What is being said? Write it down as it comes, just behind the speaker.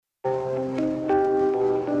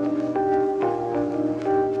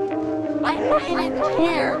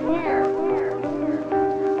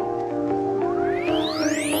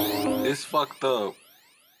It's fucked up.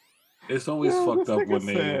 It's always fucked this up nigga when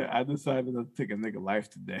they. said, I decided to take a nigga life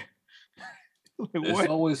today. Like, It's what?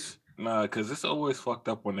 always because it's always fucked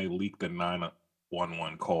up when they leak the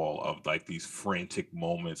 911 call of like these frantic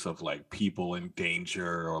moments of like people in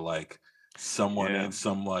danger or like someone Yeah. in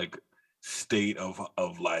some like state of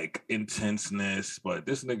like intenseness. But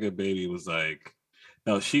this nigga baby was like,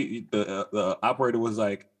 no, the operator was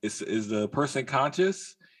like, is the person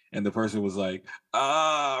conscious? And the person was like,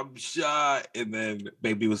 I'm shot. And then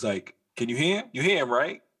baby was like, can you hear him? You hear him,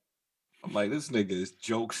 right? I'm like, this nigga is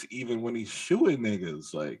jokes even when he's shooting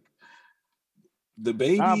niggas. Like the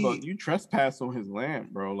Nah, but baby. you trespass on his land,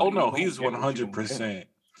 bro. Oh Like, you no, gonna he's get what you gonna get. 100%.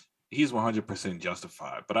 He's 100%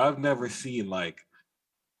 justified. But I've never seen like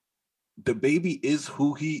the baby is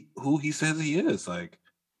who he says he is. Like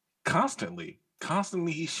constantly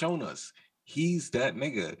he's shown us he's that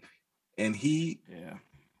nigga, and he Yeah.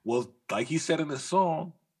 was like he said in the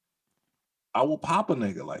song, I will pop a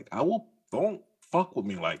nigga. Like I will don't fuck with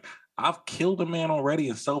me. Like I've killed a man already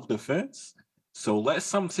in self-defense. So let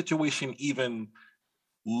some situation even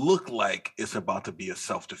look like it's about to be a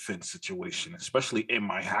self-defense situation, especially in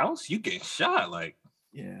my house. You get shot. Like,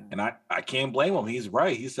 Yeah. and I can't blame him. He's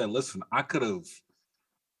right. He said, listen, I could have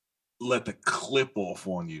let the clip off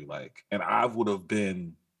on you, like, and I would have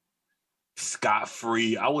been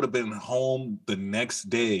scot-free. I would have been home the next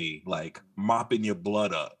day, like mopping your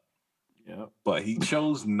blood up. Yep. But he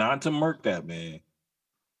chose not to murk that man.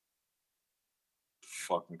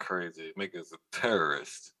 Fucking crazy. Nigga's a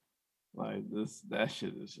terrorist. Like that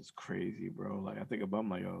shit is just crazy, bro. Like I think about,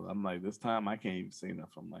 I'm like, this time I can't even say enough.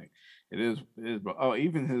 I'm like, it is, bro. Oh,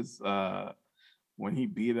 even his when he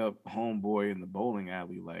beat up homeboy in the bowling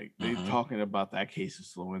alley, like they talking about that case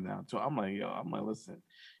is slowing down. So I'm like, listen,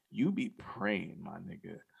 you be praying, my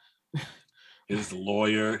nigga. His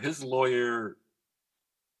lawyer,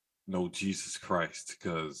 no, Jesus Christ,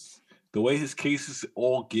 because the way his cases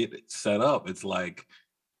all get set up, it's like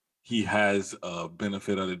he has a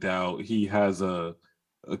benefit of the doubt. He has a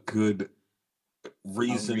good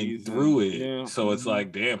reasoning through it. Yeah. So it's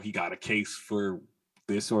like, damn, he got a case for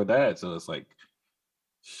this or that. So it's like,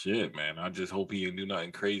 shit, man. I just hope he didn't do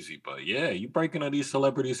nothing crazy. But yeah, you breaking into these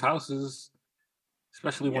celebrities' houses,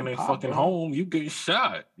 especially when they pop, fucking bro. home, you get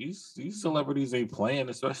shot. These celebrities ain't playing,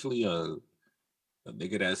 especially a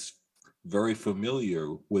nigga that's very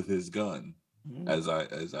familiar with his gun, as I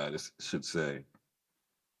should say.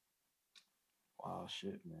 Wow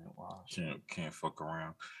shit, man. Wow shit. Can't fuck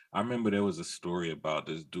around. I remember there was a story about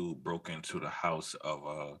this dude broke into the house of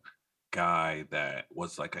a guy that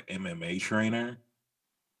was like an MMA trainer,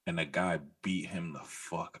 and the guy beat him the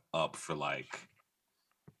fuck up for like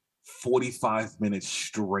 45 minutes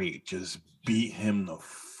straight. Just beat him the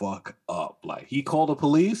fuck up. Like he called the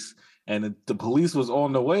police, and the police was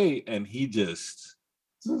on the way, and he just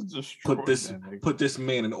put this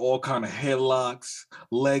man in all kind of headlocks,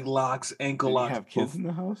 leg locks, ankle Did locks. he have kids in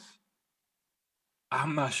the house?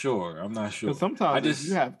 I'm not sure. Because sometimes if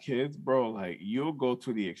you have kids, bro, like you'll go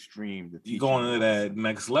to the extreme to teach you going to that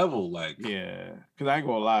next level, like yeah. Because I ain't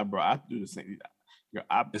gonna lie, bro. I do the same.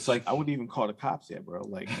 It's like I wouldn't even call the cops yet, bro.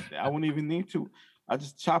 Like I wouldn't even need to. I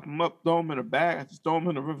just chop them up, throw them in a bag. I just throw them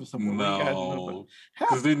in the river somewhere. No,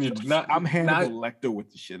 because then you're not. I'm Hannibal Lecter with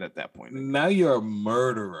the shit at that point. Now you're a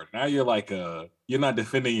murderer. Now you're like you're not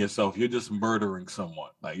defending yourself. You're just murdering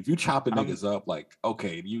someone. Like if you chopping niggas up, like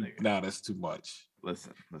okay, that's too much.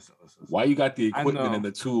 Listen. Why you got the equipment and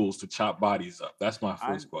the tools to chop bodies up? That's my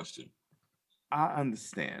first question. I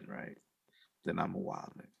understand, right? That I'm a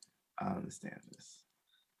wild nigga. I understand this.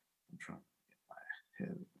 I'm trying to get my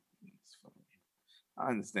head. I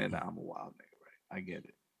understand that I'm a wild nigga, right?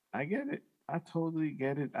 I get it. I totally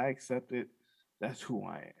get it. I accept it. That's who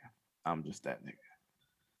I am. I'm just that nigga.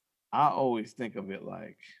 I always think of it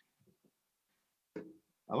like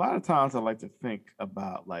a lot of times I like to think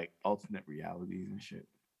about like alternate realities and shit.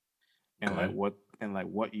 And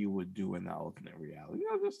what you would do in that alternate reality.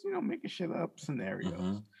 Just making shit up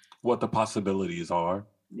scenarios. What the possibilities are.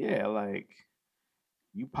 Yeah, like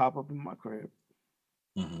you pop up in my crib.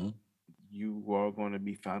 You are going to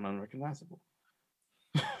be found unrecognizable.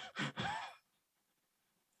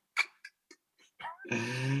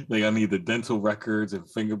 Like I need the dental records and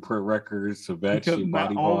fingerprint records to match your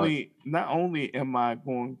body parts. Not only am I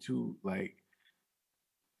going to like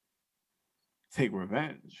take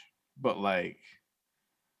revenge, but like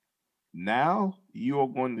now you are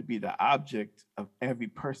going to be the object of every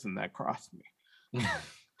person that crossed me.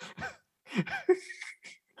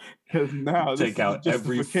 Because now take out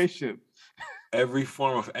justification. every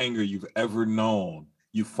form of anger you've ever known,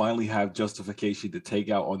 you finally have justification to take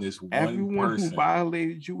out on this one Everyone who person.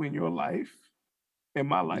 violated you in your life, in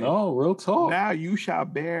my life, No, real talk. now you shall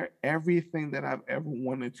bear everything that I've ever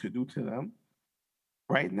wanted to do to them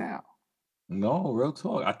right now. No, real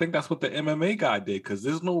talk. I think that's what the MMA guy did because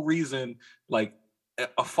there's no reason like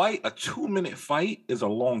a fight, a 2-minute fight is a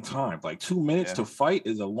long time. Like 2 minutes to fight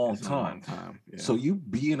is a long time. Yeah. So you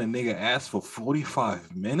being a nigga ass for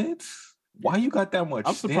 45 minutes? Why you got that much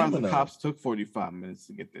I'm surprised stamina? the cops took 45 minutes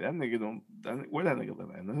to get there. That nigga don't. Where that nigga live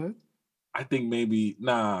at? In the hood? I think maybe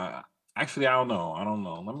Actually, I don't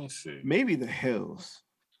know. Let me see. Maybe the hills,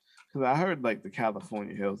 because I heard like the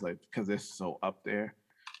California hills, like because they're so up there,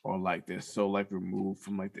 or like they're so like removed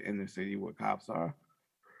from like the inner city where cops are.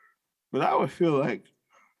 But I would feel like,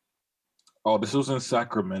 oh, this was in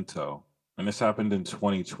Sacramento, and this happened in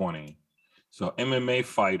 2020. So MMA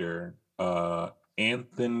fighter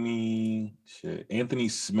Anthony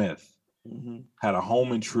Smith had a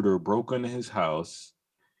home intruder broke into his house.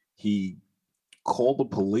 He called the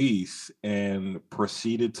police and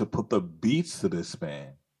proceeded to put the beats to this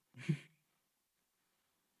man.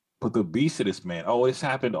 Oh, this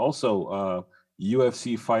happened also.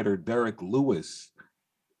 UFC fighter Derek Lewis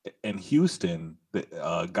in Houston.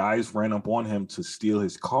 The guys ran up on him to steal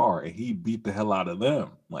his car, and he beat the hell out of them.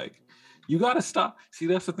 Like, you gotta stop. See,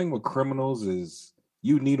 that's the thing with criminals is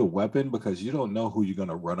you need a weapon because you don't know who you're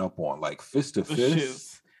gonna run up on. Like fist to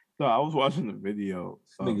fist. So I was watching the video.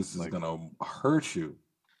 Niggas is gonna hurt you.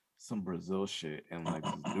 Some Brazil shit, and like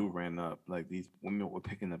this dude ran up. Like these women were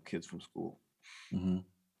picking up kids from school, and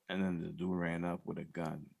then the dude ran up with a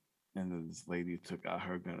gun, and then this lady took out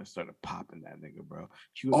her gun and started popping that nigga, bro.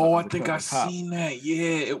 I think I seen that.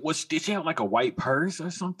 Yeah, did she have like a white purse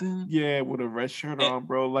or something? Yeah, with a red shirt on,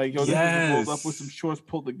 bro. Like this nigga pulled up with some shorts,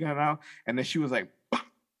 pulled the gun out, and then she was like,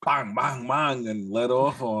 bang, bang, bang, and let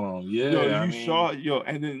off on him. Yeah,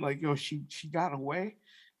 and then like she got away,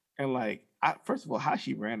 and like first of all, how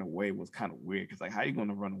she ran away was kind of weird because like how you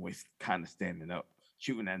gonna run away kind of standing up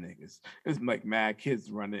shooting at niggas? It's like mad kids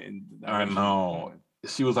running in the direction. I know.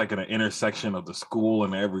 She was like in an intersection of the school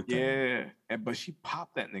and everything. Yeah, but she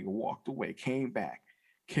popped that nigga, walked away, came back,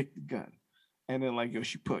 kicked the gun. And then like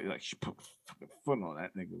she put fucking foot on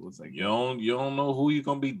that nigga. Was like you don't know who you're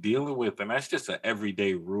gonna be dealing with, and that's just an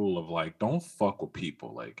everyday rule of like don't fuck with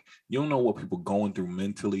people. Like you don't know what people going through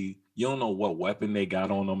mentally. You don't know what weapon they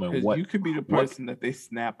got on them and what you could be the person that they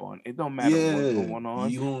snap on. It don't matter what's going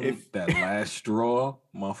on. If that last straw,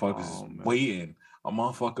 motherfuckers waiting. A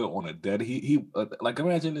motherfucker on a dead like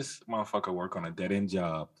imagine this motherfucker work on a dead end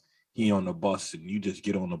job. He on the bus and you just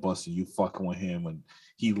get on the bus and you fucking with him and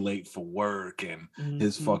he late for work and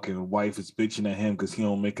his fucking wife is bitching at him because he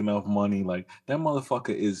don't make enough money. Like that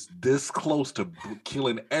motherfucker is this close to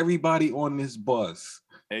killing everybody on this bus.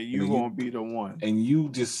 And you gonna be the one. And you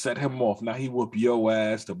just set him off. Now he whoop your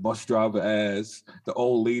ass, the bus driver ass, the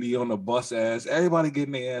old lady on the bus ass. Everybody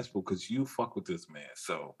getting their ass because you fuck with this man.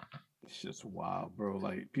 So it's just wild, bro.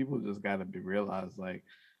 Like people just gotta realized like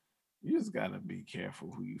you just gotta be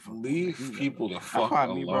careful who you leave people the fuck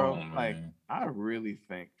alone, bro. Man. Like I really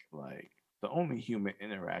think like the only human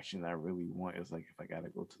interaction I really want is like if I gotta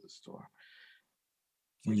go to the store.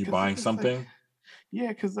 When you're buying something? Like, yeah,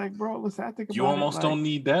 because like, bro, listen, I think about you almost don't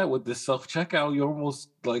need that with the self-checkout. You almost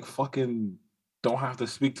like fucking don't have to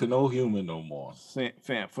speak to no human no more.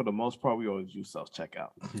 Fam, for the most part, we always use self-checkout.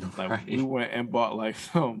 Like we went and bought like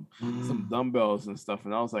some dumbbells and stuff,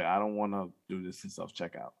 and I was like, I don't want to do this in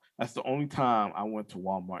self-checkout. That's the only time I went to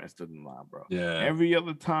Walmart and stood in line, bro. Yeah. Every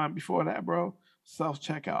other time before that, bro,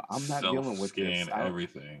 self-checkout. I'm not dealing with this.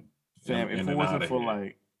 Everything. Fam, if it wasn't for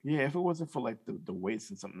like, if it wasn't for like the weights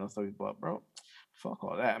and something else that we bought, bro, fuck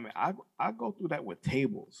all that. I mean, I go through that with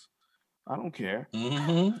tables. I don't care.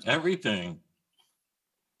 Everything.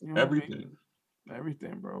 You know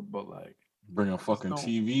everything, bro. But like, bring a fucking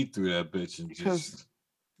TV through that bitch and because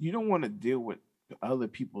you don't want to deal with other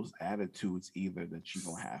people's attitudes either. That you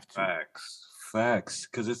don't have to. Facts.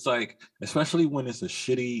 Because it's like, especially when it's a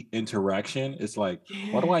shitty interaction, it's like,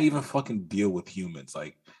 why do I even fucking deal with humans?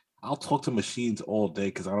 Like, I'll talk to machines all day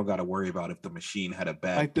because I don't got to worry about if the machine had a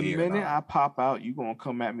bad like the day minute I pop out, you gonna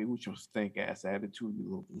come at me with your stink ass attitude, you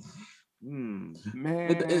little. Man,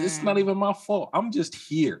 it's not even my fault. I'm just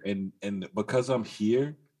here, and because I'm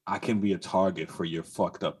here, I can be a target for your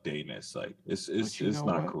fucked up dayness. Like it's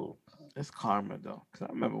not cool. It's karma though, because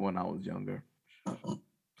I remember when I was younger, a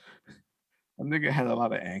nigga had a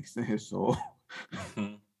lot of angst in his soul.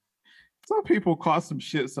 Some people caught some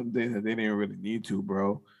shit some days that they didn't really need to,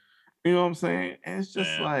 bro. You know what I'm saying? And it's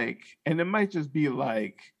just like, and it might just be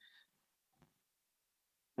like.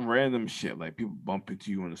 random shit. Like people bump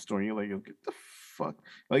into you in the store, and you're like, yo, get the fuck.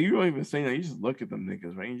 Like you don't even say that. You just look at them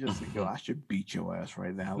niggas, right? And you just think, yo, I should beat your ass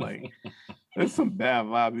right now. Like there's some bad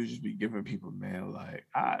vibes you just be giving people, man. Like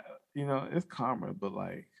it's karma, but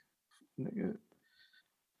like, nigga,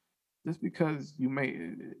 just because you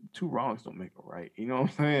made two wrongs don't make a right. You know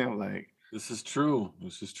what I'm saying? Like This is true.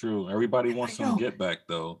 This is true. Everybody wants like, some yo, get back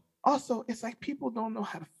though. also, it's like people don't know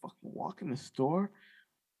how to fucking walk in the store.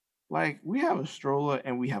 Like we have a stroller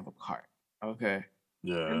and we have a cart, okay,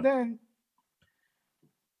 Yeah. and then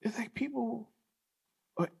it's like people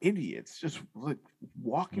are idiots just like I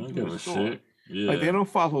walking don't through give the a store. shit. Like they Yeah. don't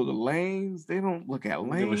follow the lanes. They don't look I at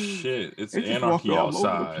don't give a lanes. shit. It's They just walk anarchy all over the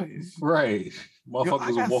outside. place. Right. Yo, I Motherfuckers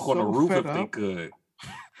would got walk on the so roof fed if they up. could.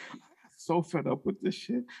 So fed up with this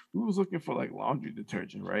shit. We was looking for like laundry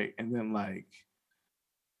detergent, right? And then like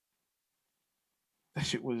that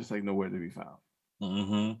shit was just like nowhere to be found.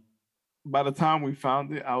 Mm-hmm. By the time we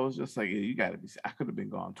found it, I was just like, yeah, you gotta be. I could have been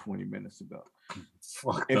gone 20 minutes ago.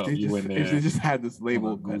 Fucked If up. they You in if they there just had this on a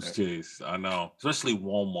label goose better. chase. I know. Especially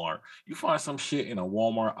Walmart. You find some shit in a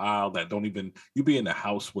Walmart aisle that don't even, you be in the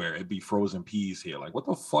house where it be frozen peas here. Like, what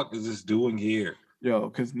the fuck is this doing here? Yo,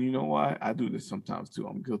 because you know why? I do this sometimes too.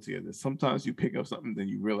 I'm guilty of this. Sometimes you pick up something, then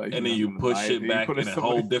you realize And you're then not you gonna buy push it. it Then you back put it in a whole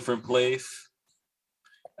somewhere. different place.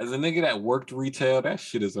 As a nigga that worked retail, that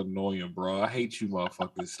shit is annoying, bro. I hate you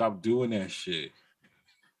motherfuckers. Stop doing that shit.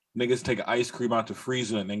 Niggas take ice cream out the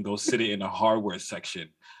freezer and then go sit it in the hardware section.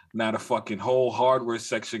 Now the fucking whole hardware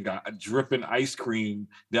section got a dripping ice cream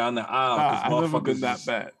down the aisle because Nah, I've never been motherfuckers that is.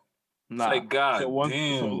 bad. It's Nah. like, So god once, so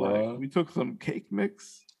damn, like bro. we took some cake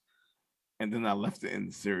mix, and then I left it in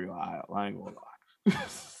the cereal aisle. I ain't gonna lie.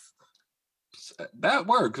 That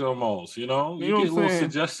works almost, you know. You You know what get I'm little saying?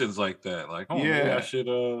 suggestions like that. Like, oh, maybe I Yeah, should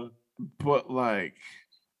but like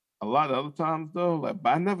a lot of other times though, like, but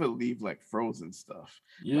I never leave like frozen stuff.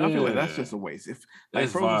 I feel like that's yeah. just a waste. If like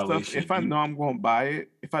That's frozen stuff, violation. if I You know I'm going to buy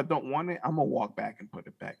it, if I don't want it, I'm gonna walk back and put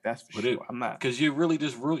it back. That's for put it sure. I'm not. because you're really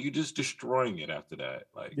just you just destroying it after that.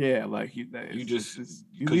 Like Yeah, like you it's you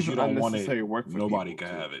because leaving you don't want it, unnecessary work for nobody people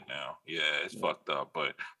can too. have it now. Yeah, it's Yeah. fucked up.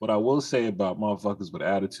 But what I will say about motherfuckers with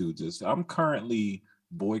attitudes is I'm currently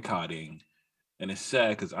boycotting, and it's sad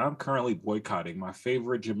because I'm currently boycotting my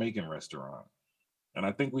favorite Jamaican restaurant. And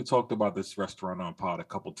I think we talked about this restaurant on pod a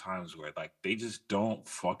couple times where like they just don't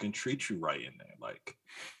fucking treat you right in there. Like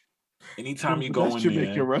anytime Yo, you but that's go in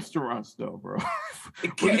Jamaican there, restaurants though, bro. it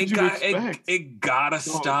What can't, did you expect? it gotta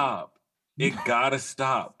Dog, stop. It gotta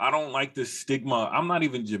stop. I don't like the stigma. I'm not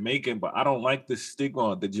even Jamaican, but I don't like the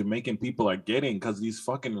stigma that Jamaican people are getting because these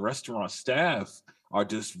fucking restaurant staff are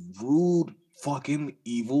just rude, fucking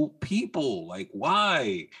evil people. Like,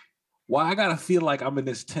 why? Why I gotta feel like I'm in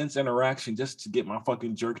this tense interaction just to get my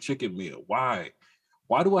fucking jerk chicken meal? Why?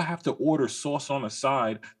 Why do I have to order sauce on the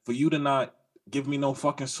side for you to not give me no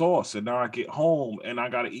fucking sauce? And now I get home and I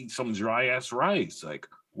gotta eat some dry ass rice. Like,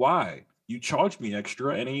 why? You charge me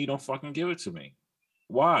extra and then you don't fucking give it to me.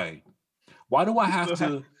 Why? Why do I have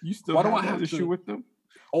to? you still Why do have I that have issue to with them?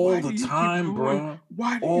 all Why the do you keep time, going? bro?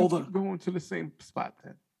 Why do you All the keep going to the same spot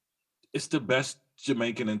then? it's the best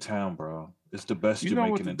Jamaican in town, bro. It's the best You know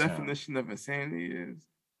what Jamaican the in town. definition of insanity is?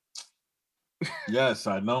 Yes,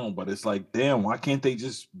 I know, but it's like, damn, why can't they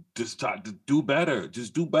just try to do better?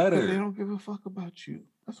 Just do Because they better. don't give a fuck about you.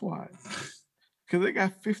 That's why. Because they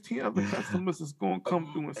got 15 other customers that's going to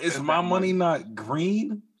come through and Is spend my that money money. not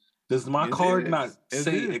green? Does my It card not is. It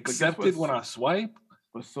say is. But guess what? accepted when I swipe?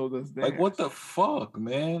 But so does Like, what theirs. the fuck,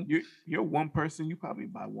 man? You're one person. You probably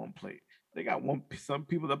buy one plate. They got one. Some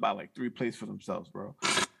people that buy like 3 plates for themselves, bro.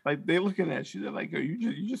 Like they looking at you. They're like, yo,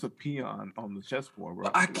 you just a peon on the chessboard, bro.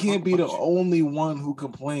 I Give a fuck can't be the about you. only one who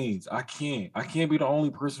complains. I can't. I can't be the only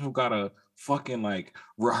person who gotta fucking like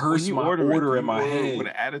When rehearse you my order it, do order in you my order it with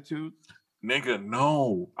head. an attitude? Nigga,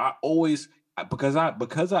 no. I always because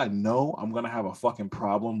I know I'm gonna have a fucking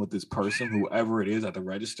problem with this person, whoever it is at the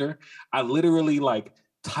register. I literally like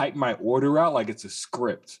type my order out like it's a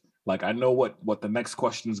script. Like I know what the next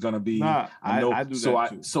question is gonna be. Nah, I know, I do that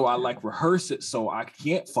too. so I Yeah. like rehearse it so I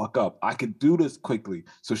can't fuck up. I could do this quickly,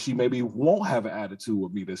 so she maybe won't have an attitude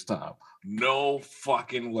with me this time. No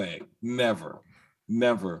fucking way, never,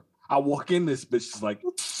 never. I walk in, this bitch is like,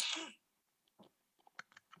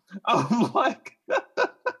 I'm like.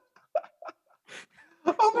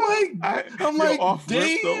 I'm like, off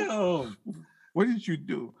rip, damn. though. What did you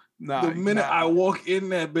do? Nah, The minute I walk in,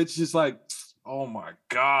 that bitch is like, oh my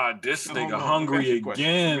God, this nigga hungry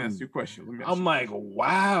again. Let me ask you a question. I'm like,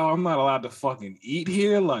 wow, I'm not allowed to fucking eat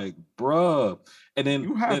here, like, bruh. And then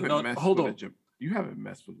you haven't messed hold with on. you haven't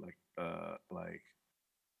messed with like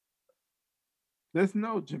There's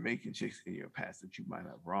no Jamaican chicks in your past that you might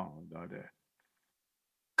have wronged, are there?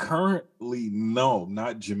 Currently, no,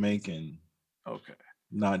 not Jamaican. Okay.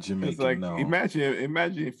 Not Because Jamaican, like no.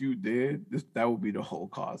 imagine if you did this, that would be the whole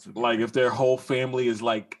cause of me. Like if their whole family is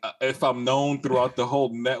like, if I'm known throughout the whole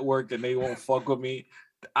network and they won't fuck with me,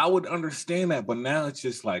 I would understand that. But now it's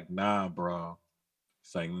just like, nah, bro.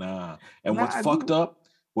 It's like, nah. And Nah, what's I fucked do. up,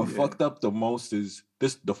 what Yeah. fucked up the most is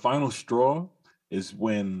this, the final straw is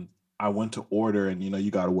when I went to order and,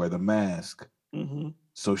 you got to wear the mask. Mm-hmm.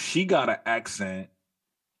 So she got an accent.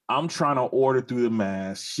 I'm trying to order through the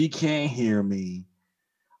mask. She can't hear me.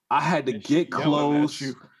 I had to And she get yelling at close.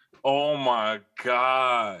 you. Oh my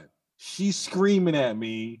God. She's screaming at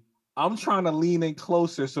me. I'm trying to lean in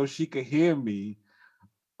closer so she could hear me.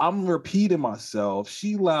 I'm repeating myself.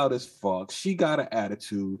 She loud as fuck. She got an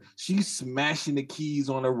attitude. She's smashing the keys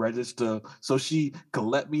on the register so she can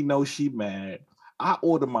let me know she mad. I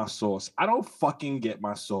order my sauce. I don't fucking get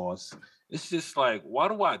my sauce. It's just like, why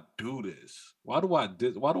do I do this? Why do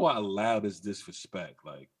I allow this disrespect?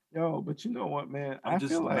 Like, Yo, but you know what, man? I'm I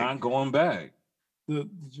just feel like not going back. the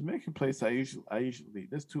Jamaican place I usually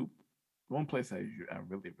there's one place I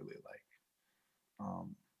really really like.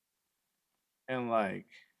 Um and like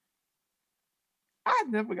I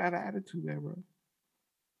never got an attitude there, bro.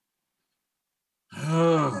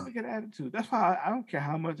 I never get an attitude. That's why I don't care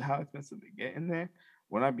how expensive they get in there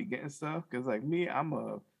when I be getting stuff. Cause like me, I'm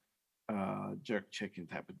a jerk chicken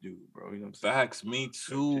type of dude, bro. You know what I'm saying? Facts, me Jerk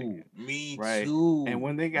too. chicken, Me right? And too.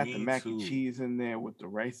 when they got the Me mac and too. cheese in there with the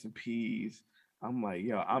rice and peas, I'm like,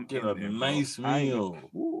 yo, I'm Get in a there, bro. nice I ain't meal. A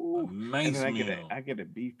woo. And then nice meal. I get a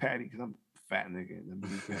beef patty because I'm a fat nigga and the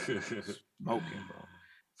beef patty smoking, bro.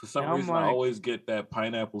 For some And I'm reason, I like, always get that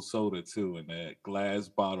pineapple soda too in that glass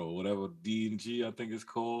bottle, whatever D&G I think it's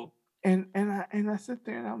called. and I sit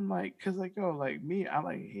there and I'm like, cause like yo, like me, I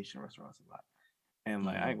like Haitian restaurants a lot. And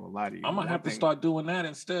like I Mm. ain't gonna lie to I you, the might one have to thing, start doing that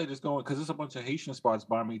instead. Just going because there's a bunch of Haitian spots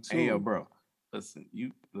by me hey yo, too. bro, listen,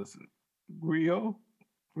 griot,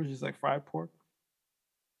 which is like fried pork,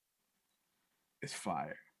 is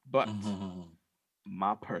fire. But Mhm.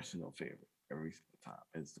 my personal favorite every single time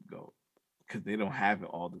is the goat because they don't have it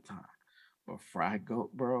all the time. But fried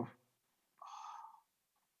goat, bro,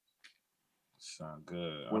 Sound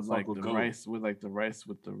good. I with fuck like with the goat. rice,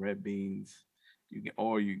 with the red beans, you can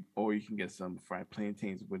or you can get some fried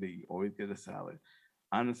plantains with it. You always get a salad.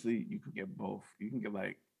 Honestly, you can get both. You can get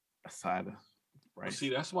like a side of But see,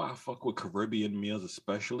 rice. that's why I fuck with Caribbean meals,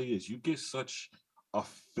 especially is you get such a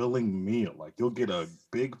filling meal. Like you'll get a Yes,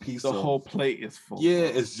 big piece the of, whole plate is full, yeah,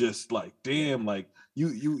 bro. it's just like Yeah, damn, like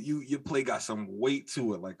your plate got some weight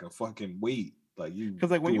to it, like a fucking weight. Like you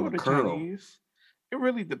because like when you doing a order curl. Chinese, it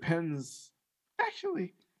really depends.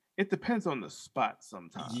 Actually, it depends on the spot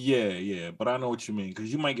sometimes. Yeah, yeah, but I know what you mean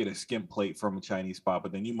because you might get a skimp plate from a Chinese spot,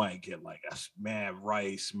 but then you might get like mad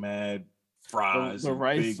rice, mad fries, The and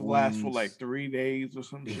rice big lasts for like wings. 3 days or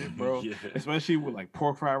some shit, bro. Yeah, Especially with like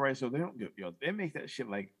pork fried rice. So they don't get yo, they make that shit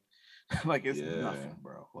like like it's yeah. nothing,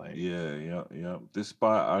 bro. Like Yeah, yeah, yeah. This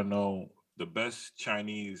spot I know the best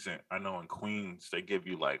Chinese I know in Queens, they give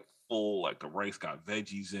you like full, like the rice got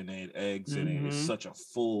veggies in it, eggs in it. It's mm-hmm. such a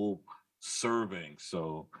full serving.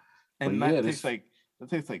 So, but And yeah, this that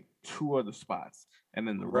takes like two other spots. And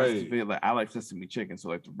then the rest of right it, like I like sesame chicken, so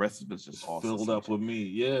like the rest of it's is just all filled sesame up with chicken. me.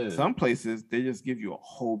 Yeah. Some places they just give you a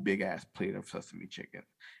whole big ass plate of sesame chicken,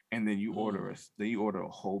 and then Mm. you order a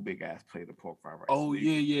whole big ass plate of pork fried rice, Oh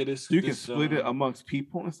yeah, yeah. so you can split it amongst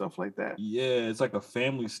people and stuff like that. Yeah, it's like a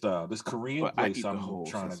family style. This Korean But I place eat the I'm whole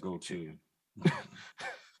trying to go sesame to. chicken.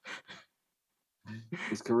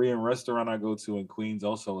 This Korean restaurant I go to in Queens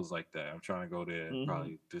also is like that. I'm trying to go there Mm-hmm.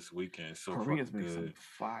 probably this weekend. It's so Koreans fucking make some good.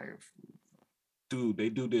 fire food. Dude, they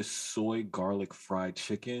do this soy garlic fried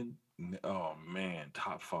chicken. Oh man,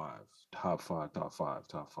 top five, top five, top five,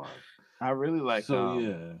 top five. I really like So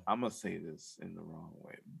yeah, I'm gonna say this in the wrong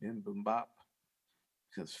way. Bibimbap,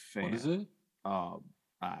 because what is fam, it?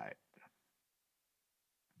 I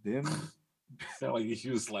them. Sound like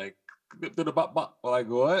you was like like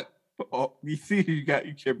what? Oh, you see, you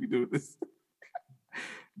can't be doing this.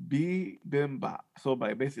 Bibimbap. So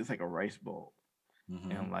like basically, it's like a rice bowl,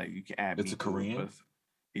 Mm-hmm. and like you can add It's a meat to it, but Korean.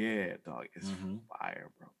 yeah, dog, it's Mm-hmm. fire,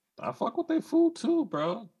 bro. I fuck with their food too,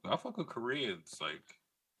 bro. I fuck with Koreans. Like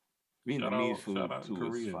Vietnamese shout food out too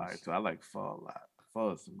is fire Koreans. too. I like pho a lot.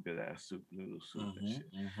 Pho is some good ass soup, noodle soup and Mm-hmm.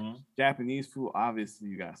 shit. Mm-hmm. Japanese food, obviously,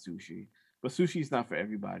 you got sushi, but sushi's not for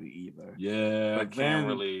everybody either. Yeah, I But can't then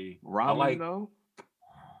really. I ramen like. though,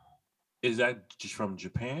 Is that just from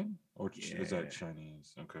Japan or is that yeah,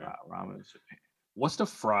 Chinese? Okay. ramen is Japan. What's the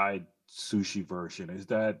fried sushi version. Is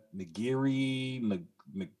that nigiri,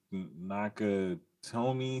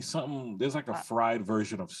 nakatomi, something? There's like a fried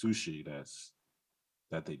version of sushi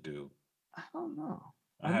that they do. I don't know.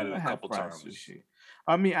 I had it a couple times. Sushi.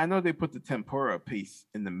 I mean, I know they put the tempura piece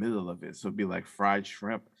in the middle of it, so it'd be like fried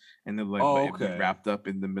shrimp, and then like it'd be wrapped up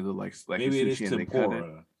in the middle, like maybe a sushi, it is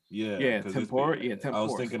tempura. Yeah, tempura. Yeah, tempura. I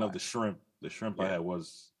was thinking of the shrimp. The shrimp I had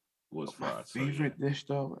was fried. My favorite dish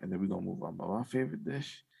though, and then we're gonna move on. But my favorite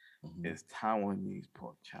dish is Taiwanese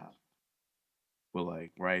pork chop with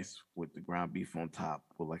like rice with the ground beef on top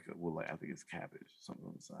with like I think it's cabbage or something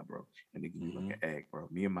on the side, bro. And they give you like an egg, bro.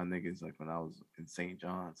 Me and my niggas, like when I was in St.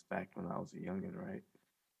 John's back when I was a youngin', right?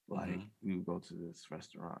 Like we would go to this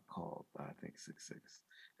restaurant called I think 66,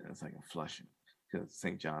 and it's like in Flushing because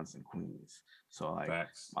St. John's in Queens. So like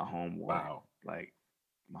my homeboy, like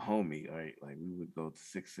my homie, right? Like we would go to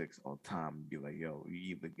 66 all the time and be like, yo,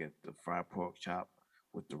 you either get the fried pork chop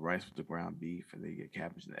with the rice with the ground beef, and then you get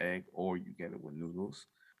cabbage and egg, or you get it with noodles.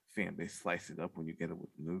 Fam, they slice it up when you get it with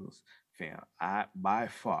noodles. Fam, by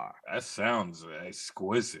far that sounds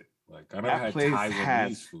exquisite. Like I never had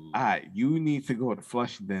Taiwanese food. All right, you need to go to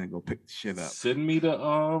Flushing then and go pick the shit up. Send me the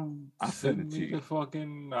I'll send it to you.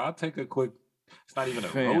 Fucking, I'll take a quick. It's not even a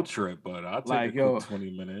road trip, but I'll take a quick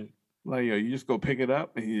 20-minute. Like yo, you just go pick it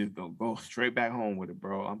up and you just go straight back home with it,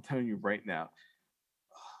 bro. I'm telling you right now.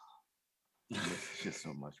 It's just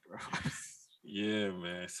so much, bro. Yeah,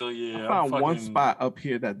 man. So yeah, I found one spot up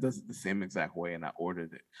here that does it the same exact way, and I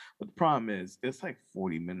ordered it. But the problem is, it's like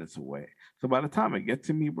 40 minutes away. So by the time it gets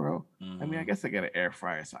to me, bro, I mean, I guess I got an air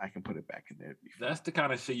fryer, so I can put it back in there. That's the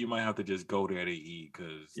kind of shit you might have to just go there to eat,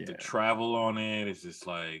 because the travel on it is just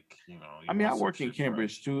like, you know. I mean, I work in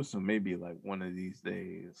Cambridge too, so maybe like one of these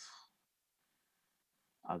days,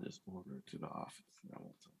 I'll just order it to the office.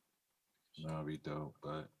 That'll be dope,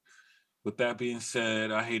 but. With that being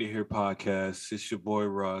said, I Hate It Here podcast. It's your boy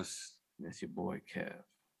Russ. It's your boy Kev.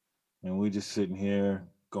 And we're just sitting here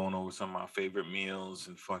going over some of my favorite meals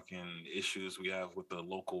and fucking issues we have with the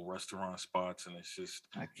local restaurant spots. And it's just,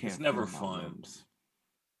 it's never fun.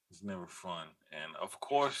 It's never fun. And of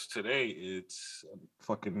course, today it's a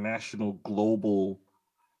fucking national, global,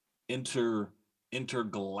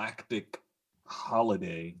 intergalactic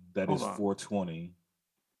holiday that is 420.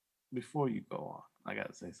 Before you go on, I got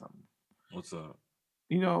to say something. What's up?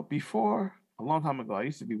 You know, before a long time ago, I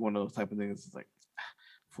used to be one of those type of niggas. It's like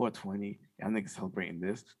 420. Y'all niggas celebrating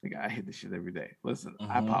this. Nigga, I hit this shit every day. Listen,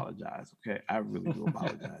 I apologize. Okay, I really do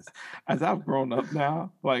apologize. As I've grown up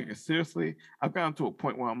now, like seriously, I've gotten to a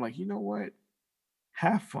point where I'm like, you know what?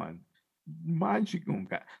 Have fun. Mind you,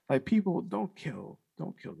 like people don't kill the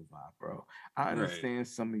vibe, bro. I understand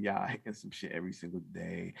some of y'all hitting some shit every single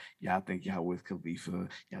day. Y'all think y'all Wiz Khalifa.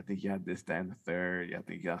 Y'all think y'all this, that, and the third. Y'all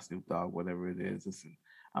think y'all Snoop Dogg, whatever it is. Listen,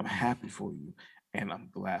 I'm happy for you and I'm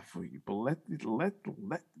glad for you. But let the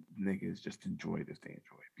niggas just enjoy this they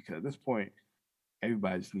enjoy it. Because at this point,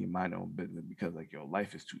 everybody just need to mind their own business, because like your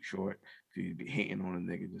life is too short for you to be hating on a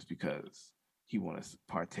nigga just because he wants to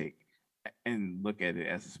partake and look at it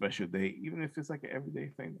as a special day, even if it's like an everyday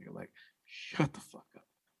thing. You're like, shut the fuck up.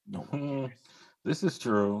 No one cares. This is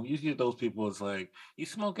true. You get those people, it's like, you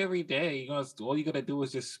smoke every day. All you gotta do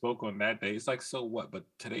is just smoke on that day. It's like, so what? But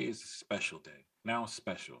today is a special day. Now it's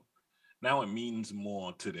special. Now it means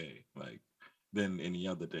more today, like, than any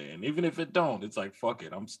other day. And even if it don't, it's like, fuck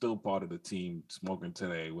it. I'm still part of the team smoking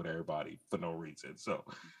today with everybody for no reason. So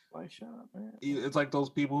like, shut up, man. It's like those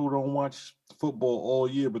people who don't watch football all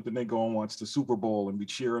year, but then they go and watch the Super Bowl and be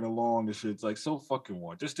cheering along and shit. It's like, so fucking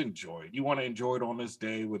what? Just enjoy it. You want to enjoy it on this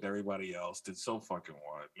day with everybody else, then so fucking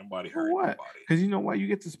what? Nobody hurt nobody. Because you know what? You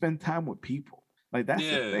get to spend time with people. Like that's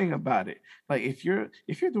the thing about it. Like if you're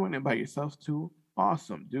doing it by yourself too,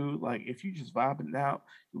 awesome, dude. Like if you just vibing out,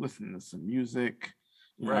 you listening to some music,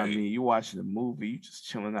 you know what I mean? You watching a movie, you just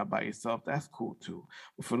chilling out by yourself. That's cool too.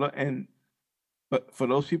 But for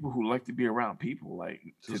those people who like to be around people, like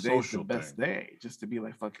today's the best day, just to be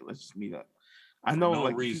like, fuck it, let's just meet up. I know,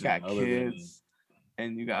 like you got kids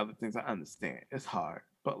and you got other things. I understand it's hard,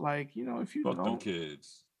 but like you know, if you fuck them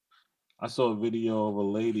kids. I saw a video of a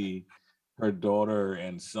lady. Her daughter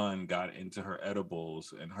and son got into her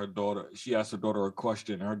edibles, and she asked her daughter a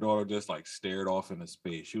question. And her daughter just like stared off into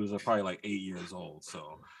space. She was probably like 8 years old.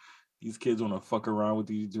 So these kids want to fuck around with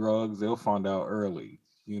these drugs. They'll find out early,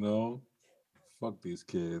 you know? Fuck these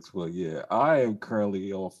kids. But yeah, I am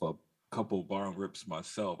currently off a couple bar rips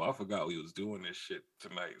myself. I forgot we was doing this shit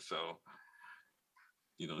tonight. So,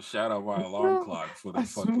 you know, shout out my alarm clock for the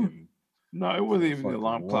fucking... No, it wasn't even the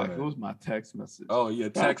alarm clock. It was my text message. Oh yeah,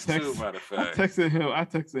 text too. Matter of fact, I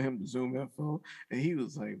texted him the Zoom info, and he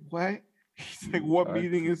was like, "What?" He's like, what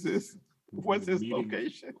meeting is this? What's his meeting?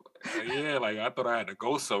 location? Yeah, like I thought I had to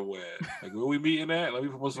go somewhere. Like, where we meeting at? Let me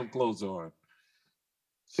put some clothes on.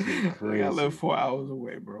 Shit, Like I live crazy. 4 hours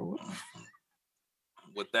away, bro.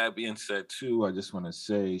 With that being said, too, I just want to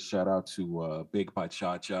say shout out to Big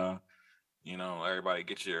Pachacha. You know, everybody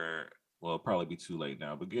get your, well, it'll probably be too late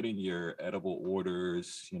now, but get in your edible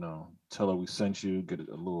orders. You know, tell her we sent you. Get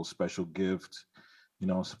a little special gift. You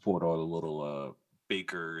know, support all the little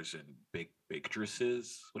bakers and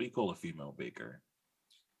bakeresses. What do you call a female baker?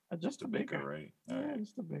 Just a baker, right? All yeah, right,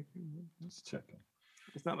 just a baker. let's check it.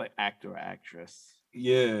 It's not like actor or actress.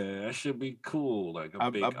 Yeah, that should be cool. Like A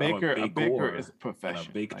I'm a baker is a baker and a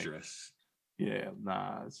profession. bake Like, dress. yeah,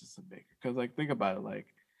 nah, it's just a baker. Because like, think about it. Like,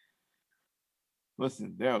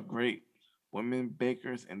 listen, there are great women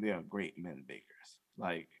bakers and there are great men bakers.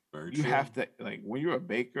 Like, Very you true. have to like when you're a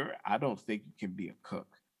baker. I don't think you can be a cook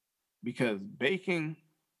because baking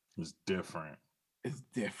It's different. is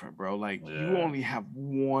different, bro. Like, you Yeah, only have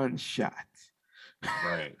one shot.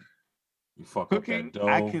 right. You fuck up that Cooking,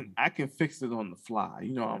 I dough, can fix it on the fly.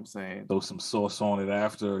 You know what I'm saying? throw some sauce on it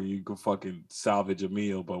after, you can fucking salvage a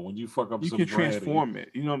meal. But when you fuck up You some can bread, or you transform it.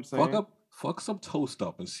 You know what I'm saying? fuck some toast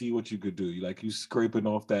up and see what you could do. Like you scraping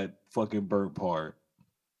off that fucking burnt part.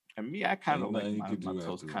 And me, I kind of Ain't like nothing you could my do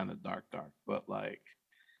toast afterward. kind of dark, but like,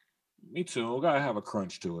 Me too. Gotta have a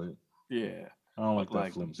crunch to it. yeah. I don't But like that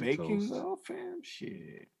like flimsy baking toast. though, fam,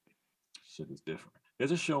 shit. Shit is different.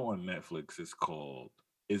 There's a show on Netflix. It's called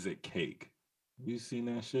Is It Cake? Have you seen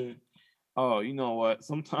that shit? Oh, you know what?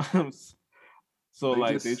 Sometimes, so They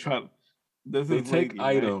like just this they is take lady,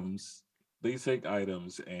 right? items. They take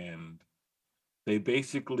items and they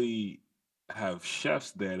basically have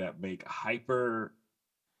chefs there that make Realistic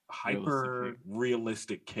hyper cake.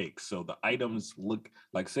 realistic cakes. So the items look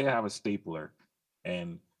like, say I have a stapler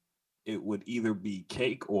and it would either be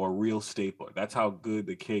cake or a real stapler. That's how good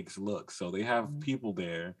the cakes look. So they have Mhm. people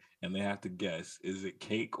there and they have to guess, is it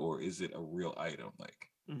cake or is it a real item?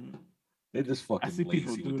 Like Mhm. they're just I fucking see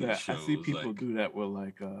people lazy with do these that. I see shows. people Like, do that with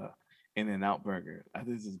like In and Out Burger. I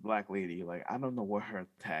think this black lady. Like, I don't know what her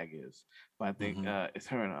tag is, but I think mhm, it's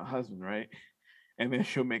her and her husband, right? And then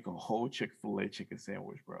she'll make a whole Chick-fil-A chicken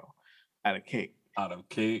sandwich, bro, out of cake. out of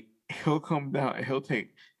cake, He'll come down and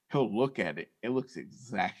he'll look at it. It looks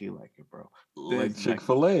exactly like it, bro. like There's like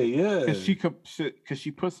Chick-fil-A, because yeah.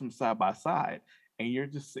 she puts them side by side, and you're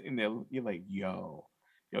just sitting there. You're like, yo.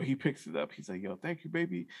 He picks it up. He's like, yo, thank you,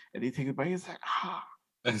 baby. And he takes it back. He's like,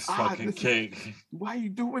 It's fucking this is cake. why are you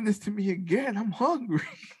doing this to me again? I'm hungry.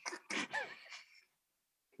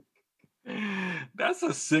 That's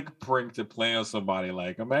a sick prank to play on somebody.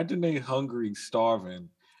 Like, imagine they hungry, starving,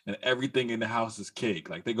 and everything in the house is cake.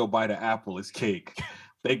 Like, they go buy the apple, it's cake.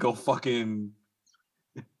 They go fucking,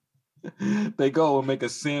 they go and make a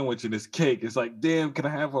sandwich and it's cake. It's like, damn, can I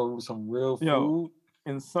have some real Yo, food?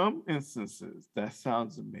 in some instances, that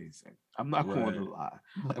sounds amazing. I'm not going to Right. lie,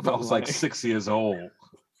 If I but was like like, 6 years old,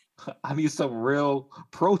 I need some real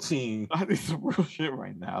protein. I need some real shit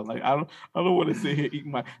right now. Like, I don't want to sit here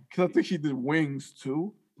eating my because I think he did wings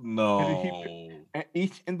too, and then No. and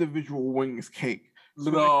each individual wing is cake.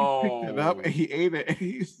 So like, he picked it up and No. he ate it, and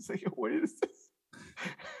he used to say, "Yo, what is this?"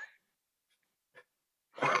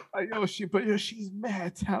 Like, yo, she's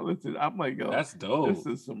mad talented. I'm like, yo, That's this dope.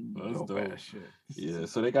 is some That's dope ass dope. shit. Yeah,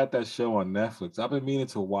 so they got that show on Netflix. I've been meaning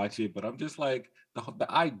to watch it, but I'm just like the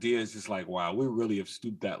idea is just like, wow, we really have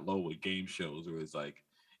stooped that low with game shows where it's like,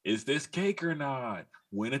 is this cake or not?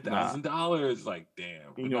 Win Nah, $1,000. Like,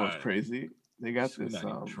 damn, you know what's crazy? They got we're this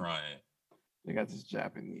not even trying.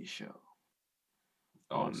 Japanese show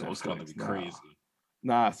Oh, on so it's gonna be Netflix now. crazy.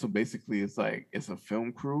 Nah, so basically it's like it's a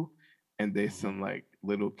film crew and they Mhm. send like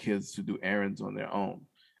little kids to do errands on their own.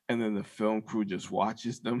 And then the film crew just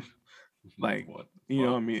watches them like What you the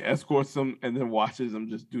know what fuck? I mean, escorts them and then watches them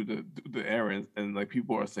just do the errands and like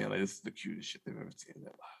people are saying like this is the cutest shit they've ever seen in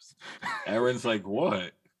their lives. Aaron's like,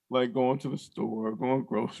 what? Like going to the store, going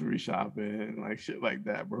grocery shopping, like shit like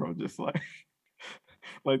that, bro. Just like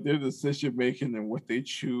like their decision making and what they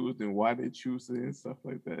choose and why they choose it and stuff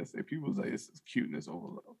like that. So people say this is cuteness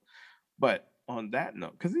overload. But on that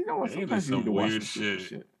note, because you know what, They into sometimes you need some to watch weird some stupid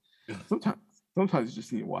shit. shit. Sometimes sometimes you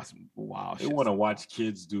just need to watch some wild They shit want to sometimes. watch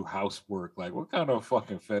kids do housework. Like, what kind of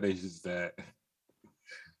fucking fetish is that?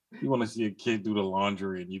 You want to see a kid do the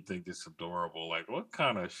laundry and you think it's adorable. Like, what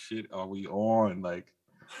kind of shit are we on? Like,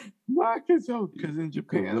 Nah, because in you could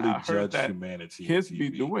Japan, really I heard judge that humanity on kids be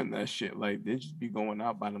TV. doing that shit. Like they just be going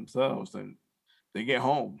out by themselves and they get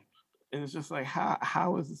home. And it's just like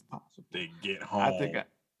how is this possible? They get I think home.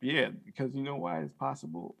 yeah, because you know why it's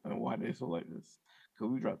possible and why they're so like this. Cause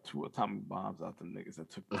we dropped 2 atomic bombs out the niggas that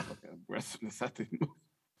took the fucking aggressiveness out the movie.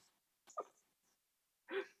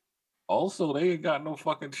 Also, they ain't got no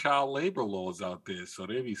fucking child labor laws out there, so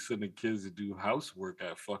they be sending kids to do housework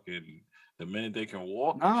at fucking the minute they can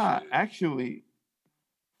walk. Nah, and shit. actually,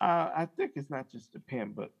 I think it's not just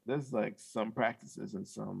Japan, but there's like some practices and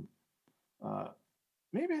some,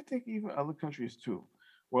 maybe I think even other countries too,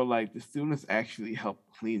 where like the students actually help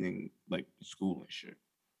cleaning like the school and shit.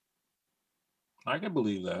 I can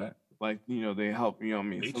believe that. Like, they help, what I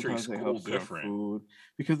mean? They treat Sometimes they school help serve different. food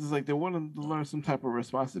because it's like they want them to learn some type of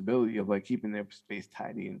responsibility of like keeping their space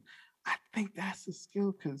tidy. And I think that's a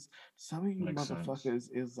skill because some of you Makes sense. motherfuckers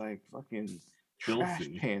is like fucking trash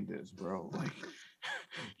Filthy. pandas, bro. Like,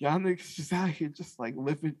 y'all niggas just out here just like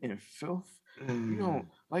living in filth. You don't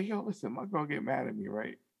like, yo, listen, my girl get mad at me,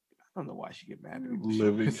 right? I don't know why she get mad at me. But she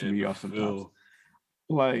Living pisses in me the off sometimes. filth.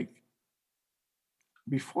 Like,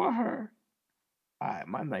 before her,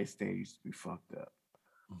 my nightstand used to be fucked up,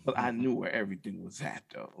 but I knew where everything was at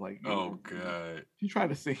though. Like, Oh god, she tried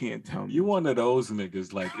to sit here and tell me you one of those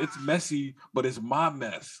niggas. Like, it's messy, but it's my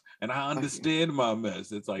mess, and I understand my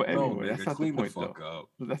mess. It's like, But no, anyway, that's nigga, not the clean the point, fuck though. up.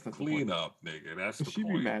 But that's not the Clean point. up, nigga. That's But the she'd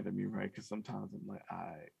be point. mad at me, right? Because sometimes I'm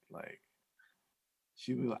like,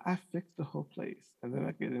 she be like, I fixed the whole place, and then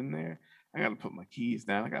I get in there, I gotta put my keys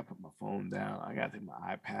down, I gotta put my phone down, I gotta take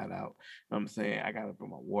my iPad out. You know what I'm saying? I gotta put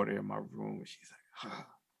my water in my room, and she's like,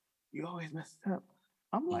 you always mess it up.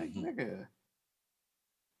 I'm like, nigga,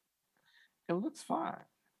 it looks fine.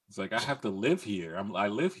 It's like, I have to live here. I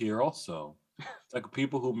live here also. It's like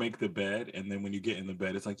people who make the bed, and then when you get in the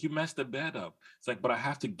bed, it's like, you messed the bed up. It's like, but I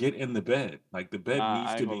have to get in the bed. Like, the bed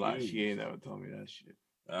needs I to ain't be gonna lie, used. she ain't never told me that shit.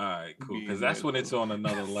 All right, cool. Be Because in that's there, when it's too. on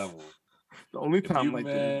another level. The only If time, you like,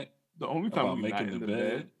 mad the only time about we're not making in the the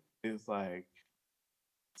bed bed, is like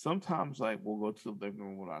sometimes like we'll go to the living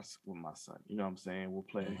room with my son. You know what I'm saying? We'll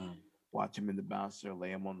play, watch him in the bouncer,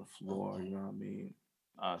 lay him on the floor. You know what I mean?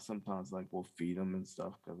 Sometimes like we'll feed him and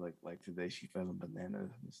stuff because like today she fed him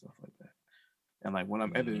bananas and stuff like that. And like when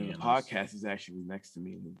I'm editing the podcast, he's actually next to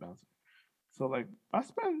me in the bouncer. So like I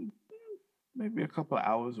spend maybe a couple of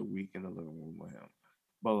hours a week in the living room with him.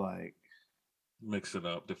 But like mix it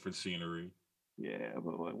up, different scenery. Yeah,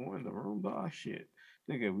 but like we're in the room, dog. Shit,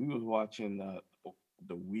 nigga, we was watching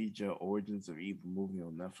the Ouija Origins of Evil movie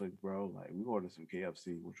on Netflix, bro. Like we ordered some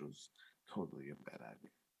KFC, which was totally a bad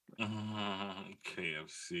idea.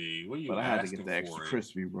 KFC, what are you But I had to asking get the extra for it?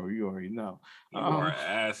 crispy, bro. You already know. You are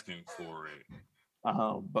asking for it.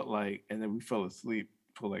 But like, and then we fell asleep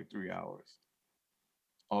for like 3 hours.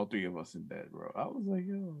 All 3 of us in bed, bro. I was like,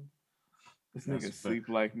 yo, this nigga sleep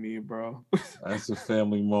like me, bro. That's a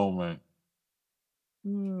family moment.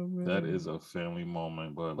 Oh, that is a family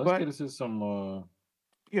moment. But let's get into some.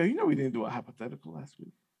 Yeah, you know we didn't do a hypothetical last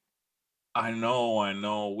week. I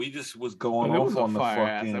know. We just was going off on the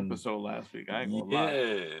fucking episode last week. I ain't gonna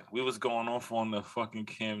lie. We was going off on the fucking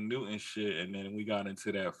Cam Newton shit, and then we got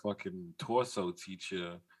into that fucking torso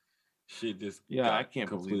teacher shit. Just I can't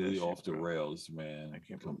completely believe off the rails, man. I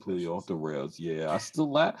can't completely off the rails. Yeah, I still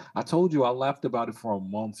laugh. I told you I laughed about it for a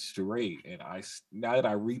month straight, and now that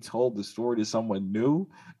I retold the story to someone new,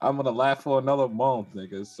 I'm gonna laugh for another month,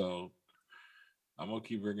 nigga. So I'm gonna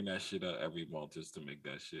keep bringing that shit up every month just to make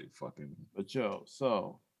that shit fucking. But yo,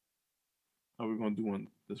 so are we gonna do one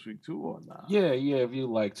this week too or not? Yeah, if you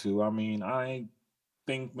like to. I mean, I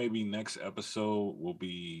think maybe next episode will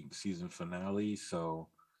be season finale. So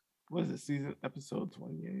what is it? Episode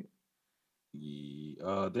 28?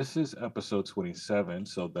 This is episode 27,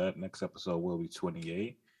 so that next episode will be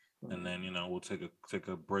 28. And then we'll take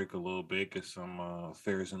a break a little bit, get some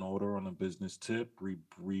affairs in order on a business tip,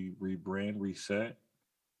 rebrand, reset,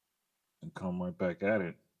 and come right back at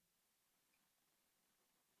it.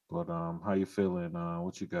 But how you feeling?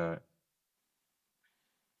 What you got?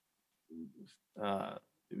 Did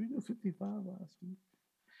we do 55 last week?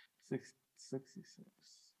 66.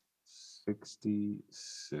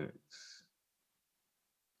 66.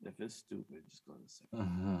 If it's stupid, just go to 60.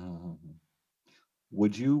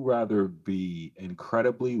 Would you rather be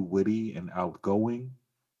incredibly witty and outgoing,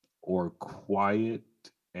 or quiet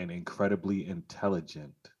and incredibly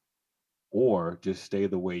intelligent, or just stay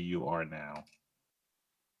the way you are now?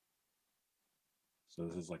 So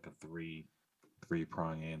this is like a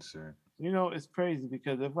three-prong answer. It's crazy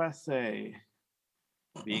because if I say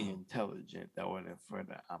being intelligent, that would infer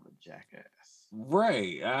that I'm a jackass.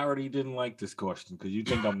 Right. I already didn't like this question because you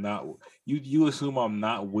think I'm not. You assume I'm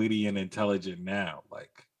not witty and intelligent now,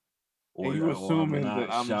 like, or you assuming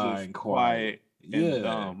that I'm shy just and quiet. and Yeah.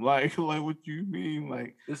 dumb. Like what you mean?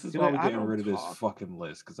 Like, This is you're why like, we're I getting don't rid of this talk. fucking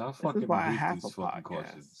list because I This is fucking why I hate have a these fucking podcast.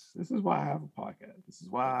 questions. This is why I have a podcast. This is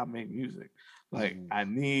why I make music. Like, Mhm. I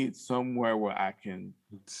need somewhere where I can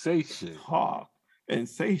Say shit. talk and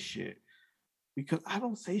say shit because I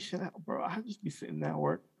don't say shit out, bro. I just be sitting there at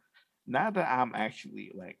work. Now that I'm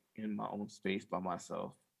actually like in my own space by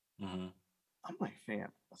myself, Hmm. I'm like,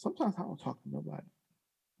 fam, sometimes I don't talk to nobody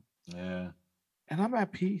Yeah. and I'm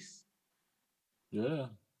at peace. Yeah.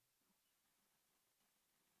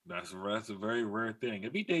 That's a very rare thing.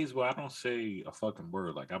 It be days where I don't say a fucking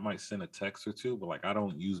word. Like I might send a text or two, but like I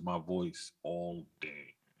don't use my voice all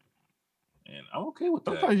day. And I'm okay with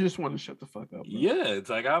that. Sometimes you just want to shut the fuck up, bro. Yeah, it's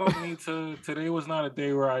like I don't need to. Today was not a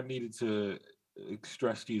day where I needed to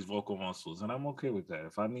stretch these vocal muscles, and I'm okay with that.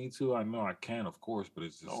 If I need to, I know I can, of course, but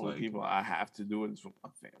it's The just only like people I have to do it is for my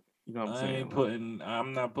family. You know what I'm I ain't saying? Like, putting,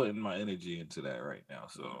 I'm not putting my energy into that right now.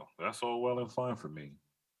 So that's all well and fine for me.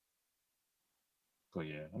 But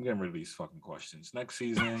yeah, I'm getting rid of these fucking questions. Next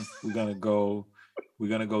season, we're gonna go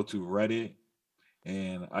to Reddit.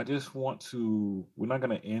 And I just want to, we're not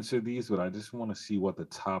going to answer these, but I just want to see what the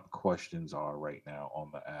top questions are right now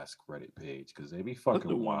on the Ask Reddit page because they be let's do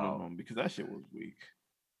fucking one of wild. them because that shit was weak.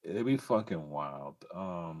 They be fucking wild.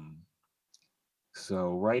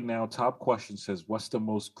 So right now, top question says, what's the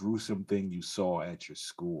most gruesome thing you saw at your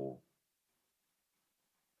school?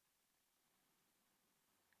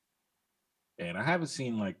 And I haven't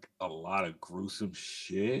seen like a lot of gruesome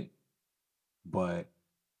shit, but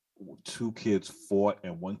two kids fought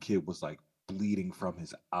and one kid was like bleeding from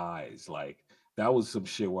his eyes. Like that was some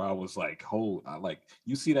shit where I was like, hold, I like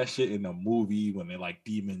you see that shit in a movie when they're like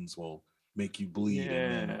demons will make you bleed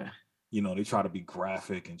and then Yeah. they try to be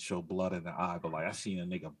graphic and show blood in the eye, but like I seen a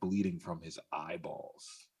nigga bleeding from his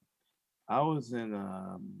eyeballs. I was in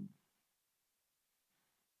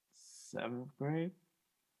seventh grade,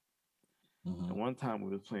 Mm-hmm. and one time we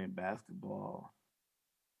was playing basketball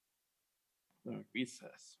during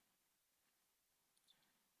recess,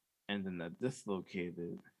 and then I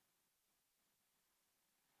dislocated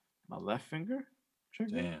my left finger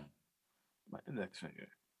trigger, Damn. my index finger,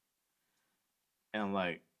 and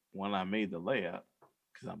like when I made the layup,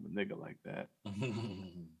 because I'm a nigga like that,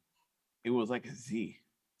 it was like a Z.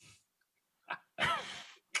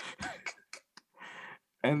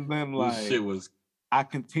 And then This like shit was I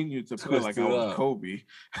continued to play like I twisted was up. Kobe.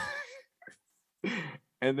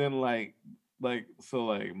 And then so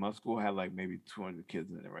like my school had like maybe 200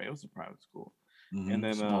 kids in it, right? It was a private school. And Mm-hmm.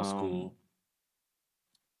 then Small school.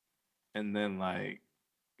 like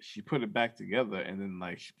she put it back together and then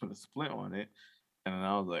like she put a splint on it. And then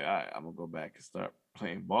I was like, all right, I'm gonna go back and start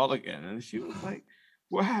playing ball again. And she was like,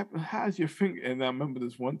 what happened? How's your finger? And I remember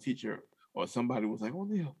this one teacher or somebody was like, oh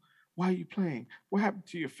Neil, why are you playing? What happened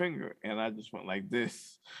to your finger? And I just went like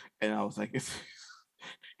this. And I was like, it's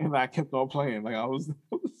and I kept on playing. Like I was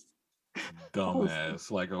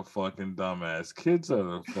Dumbass, like a fucking dumbass. Kids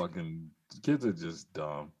are just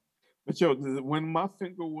dumb. but yo, when my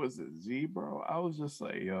finger was a Z, bro, I was just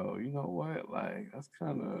like, yo, you know what? Like that's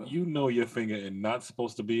kind of You know your finger and not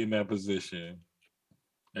supposed to be in that position,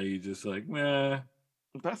 and you just like, man,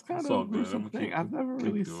 it's a all good. I'm gruesome gonna thing.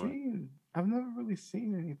 keep doing. I've never really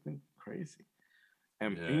seen anything crazy.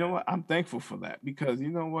 And you know Yeah, what? I'm thankful for that because you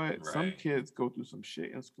know what? Some right. kids go through some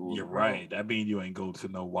shit in school, You're bro. right. That mean you ain't go to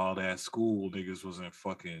no wild ass school. Niggas wasn't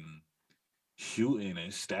fucking shooting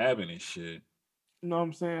and stabbing and shit. You know what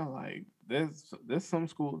I'm saying? Like there's some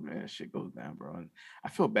schools, man, shit goes down, bro. And I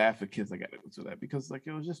feel bad for kids that gotta go to that because like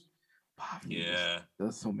it was just poverty just Yeah,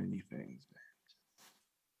 does so many things,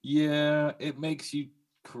 yeah. It makes you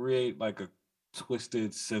create like a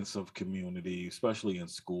twisted sense of community, especially in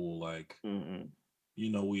school. Like man.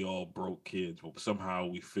 we all broke kids, but somehow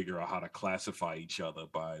we figure out how to classify each other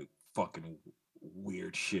by fucking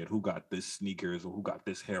weird shit. Who got this sneakers or who got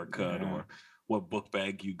this haircut Yeah. or what book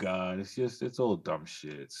bag you got. It's all dumb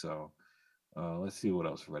shit. So let's see what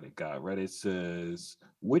else Reddit got. Reddit says,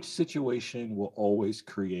 which situation will always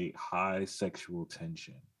create high sexual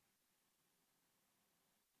tension?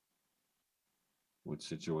 Which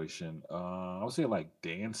situation? I would say like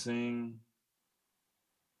dancing.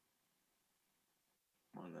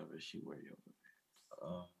 Whenever she wear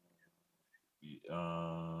yoga.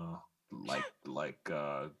 Uh,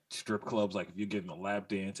 uh strip clubs, like if you're getting a lap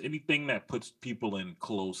dance, anything that puts people in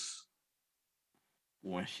close.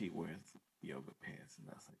 When she wears yoga pants and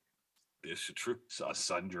that's like This is true. A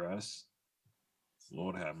sundress.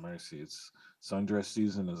 Lord have mercy, it's sundress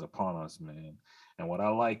season is upon us, man. And what I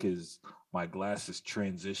like is my glasses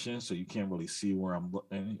transition so you can't really see where I'm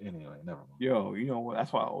looking. Anyway, never mind. yo, you know what?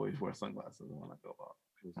 That's why I always wear sunglasses when I go out.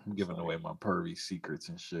 I'm giving away my pervy secrets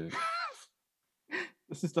and shit.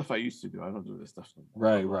 This is stuff I used to do. I don't do this stuff no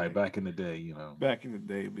more. Right, But, right. like, Back in the day, you know. back in the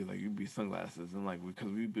day, it'd be like you'd be sunglasses and like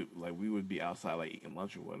because we would be outside like eating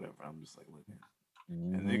lunch or whatever. I'm just like looking,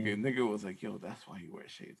 and nigga was like, "Yo, that's why you wear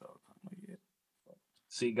shades all the time." Like, yeah.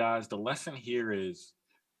 See, guys, the lesson here is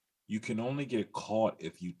you can only get caught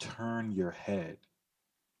if you turn your head.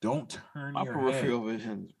 Don't turn My your peripheral head.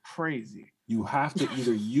 vision is crazy. You have to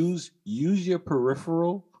either use your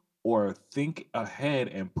peripheral or think ahead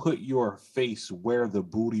and put your face where the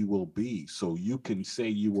booty will be so you can say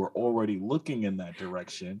you were already looking in that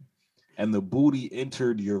direction and the booty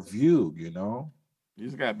entered your view, you know? You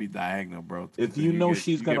just gotta be diagonal, bro. If you know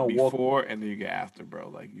she's you gonna get walk, before and then you get after, bro.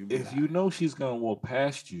 Like you be if you know she's gonna walk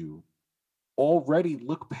past you, already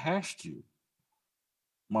look past you,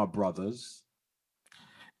 my brothers.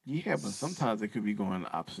 yeah, but sometimes it could be going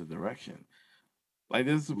the opposite direction. Like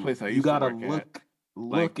this is a place I You used to gotta work at.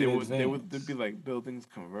 Like look in there'd be advance. like buildings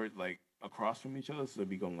convert like across from each other, so they'd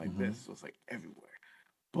be going like Mhm. this. So it's like everywhere.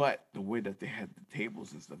 But the way that they had the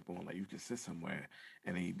tables and stuff going, like you could sit somewhere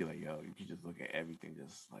and then you'd be like, yo, you could just look at everything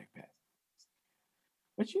just like that.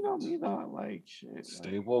 But you know me though, I like shit.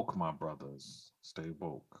 Stay Like woke, my brothers. Stay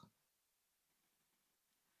woke.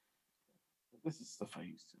 this is stuff I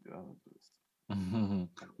used to do. I don't do this.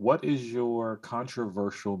 What is your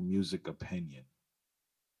controversial music opinion?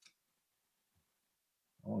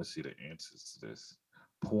 I want to see the answers to this.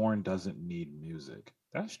 Porn doesn't need music.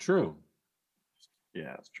 That's true.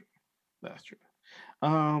 Yeah, that's true. That's true.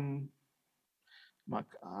 Um, my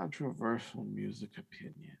controversial music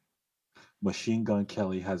opinion. Machine Gun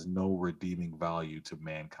Kelly has no redeeming value to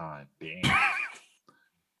mankind. Damn.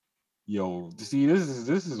 Yo, see, this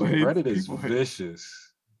is Reddit is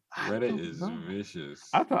vicious. Reddit is vicious.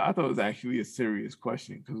 I thought it was actually a serious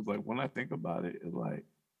question because like when I think about it, it's like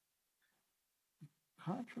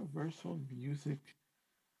controversial music.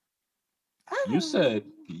 You said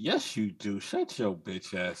yes, you do. Shut your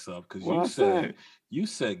bitch ass up, because you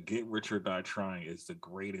said "Get Rich or Die Trying" is the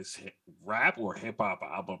greatest rap or hip hop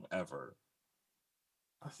album ever.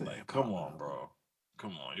 I said, like, come on, bro.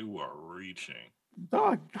 Come on, you are reaching.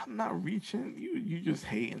 Dog, I'm not reaching. You just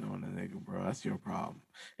hating on the nigga, bro. That's your problem.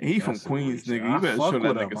 And he from Queens, nigga. You better show that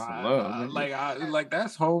nigga some love. Like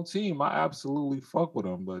that's home team. I absolutely fuck with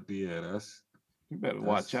him, but yeah, that's. You better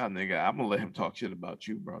watch out, nigga. I'm gonna let him talk shit about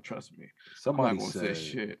you, bro. Trust me. Somebody I'm not gonna say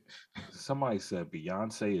shit. Somebody said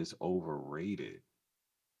Beyonce is overrated.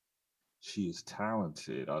 She is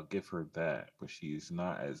talented. I'll give her that, but she is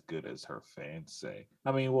not as good as her fans say.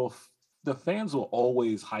 I mean, well, the fans will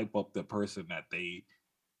always hype up the person that they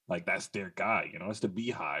like. That's their guy, you know. It's the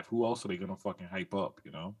Beehive. Who else are they gonna fucking hype up?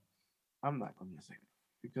 You know. I'm not gonna say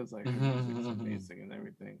that because like her music is amazing and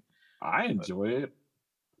everything. I enjoy it.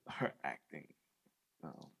 Her acting.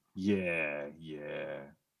 No. Yeah.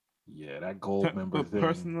 That gold member thing.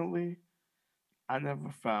 Personally, I never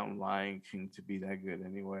found Lion King to be that good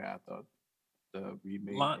anyway. I thought the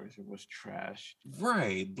remake version was trash.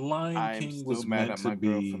 Right. Lion King was mad meant at to my be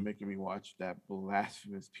girl for making me watch that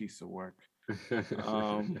blasphemous piece of work.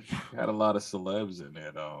 Had a lot of celebs in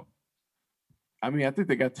it. I mean, I think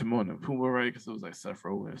they got Timon and Pumbaa right because it was like Seth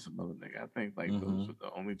Rogen and some other nigga. I think like those were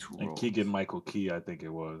the only two roles. Keegan Michael Key, I think it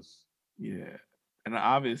was. Yeah, and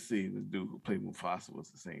obviously the dude who played Mufasa was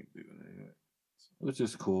the same dude. Which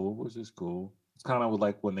is cool. It's kind of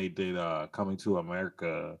like when they did Coming to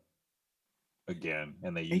America again,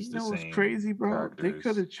 and they used the same. What's crazy, bro? Characters. They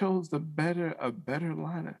could have chose a better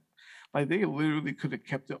lineup. Like they literally could have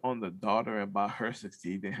kept it on the daughter and by her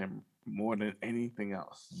succeeding him more than anything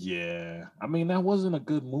else. Yeah, I mean that wasn't a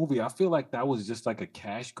good movie. I feel like that was just like a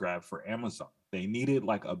cash grab for Amazon. They needed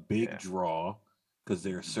like a big draw because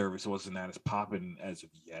their service wasn't as popping as of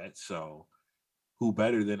yet. So, who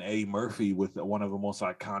better than Eddie Murphy with one of the most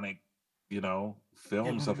iconic,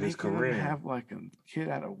 films of his career? Have like a kid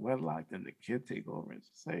out of wedlock, then the kid take over and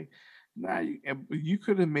say, "Nah, you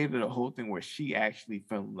could have made it a whole thing where she actually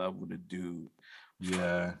fell in love with a dude."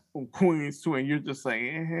 Yeah, from Queens too, and you're just like,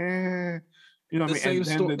 you know what I mean?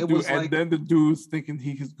 And then the dude's thinking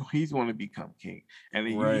he's going to become king, and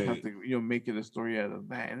then you have to make it a story out of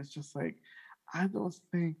that, and it's just like, I don't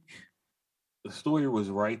think the story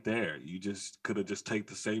was right there. You just could have just take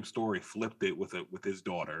the same story, flipped it with his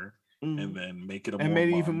daughter, and then make it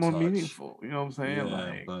even more meaningful. You know what I'm saying?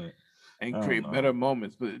 Yeah, and create better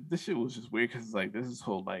moments. But this shit was just weird because like this is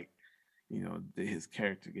whole like, did his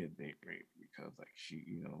character get date raped because like she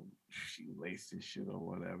laced his shit or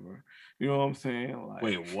whatever. You know what I'm saying? Like,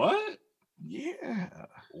 wait, what? Yeah.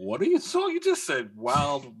 What are you saying? You just said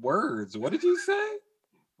wild words. What did you say?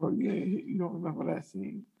 Oh yeah, you don't remember that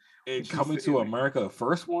scene It She's Coming to saying it. America,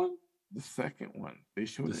 first one, The second one. They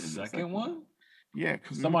showed the it in the second second one. one. Yeah,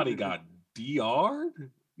 because Somebody got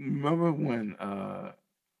DR'd. remember when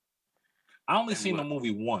I only and seen the look,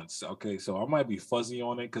 movie once. Okay, so I might be fuzzy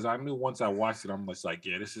on it because I knew once I watched it, I'm just like,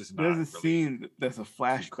 yeah, this is there's not a really scene that's a too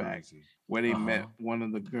flashback crazy. where they Uh met huh. one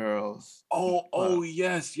of the girls in the Oh club.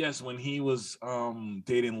 yes, yes. When he was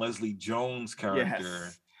dating Leslie Jones' character,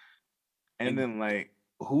 Yes. And and then like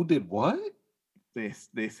who did what? they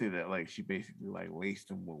say that like she basically like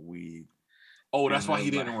laced him with weed. Oh, that's And why then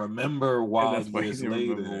he like didn't remember and wild that's why he years didn't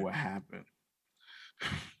remember later. what happened.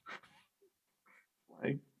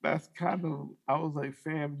 Like that's kind of I was like,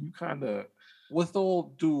 fam, you kind of With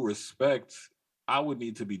all due respect, I would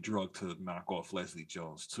need to be drugged to knock off Leslie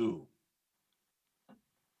Jones too.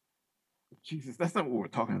 Jesus, that's not what we're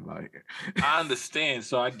talking about here. I understand.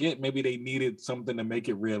 So I get maybe they needed something to make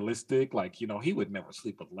it realistic. Like, he would never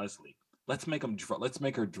sleep with Leslie. Let's make him let's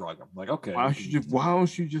make her drug him. Like, okay, we can use Why that.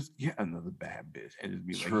 don't you just get another bad bitch and just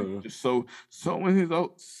be like, you True. just sow in his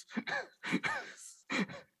oats.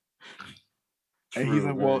 And he's True,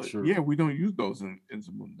 like, very well, yeah, true. we don't use those in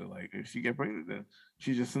Zamunda. Like, if she get pregnant, then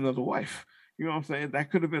she's just another wife. You know what I'm saying?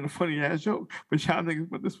 That could have been a funny ass joke, but y'all niggas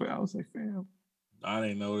put this way. I was like, fam, I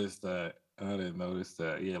didn't notice that. I didn't notice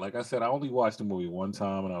that. Yeah, like I said, I only watched the movie one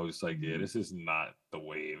time and I was like, yeah, this is not the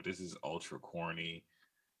wave. This is ultra corny.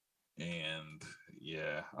 And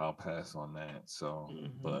yeah, I'll pass on that. So, mm-hmm.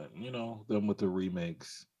 but them with the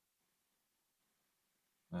remakes,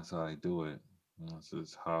 that's how they do it. This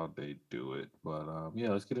is how they do it. But yeah,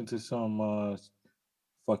 let's get into some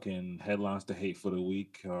fucking headlines to hate for the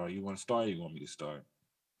week. You want to start? Or you want me to start?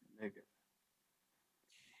 Nigga,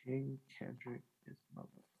 King Kendrick is mother.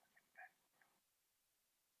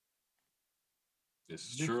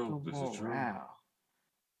 This is Mr. true. This is true. Morale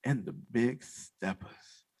and the Big Steppers.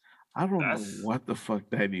 I don't know That's what the fuck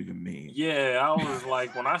that even means. Yeah. I was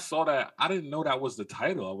like, when I saw that, I didn't know that was the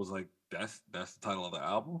title. I was like, that's the title of the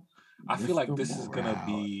album. I feel like Mr. this is gonna Morale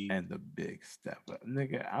be and the Big Stepper.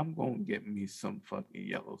 Nigga, I'm gonna get me some fucking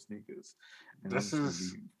yellow sneakers and I'm this just gonna be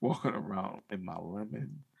is walking around in my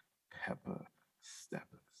lemon pepper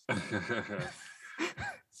steppers.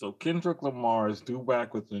 So Kendrick Lamar is due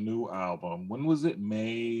back with the new album. When was it?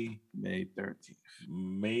 May 13th.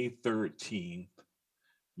 May 13th.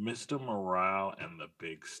 Mr. Morale and the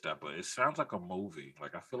Big Stepper. It sounds like a movie.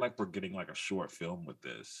 Like I feel like we're getting like a short film with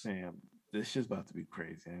this. Damn, this shit's about to be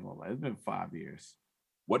crazy. I ain't gonna lie. It's been 5 years.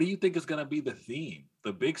 What do you think is gonna be the theme?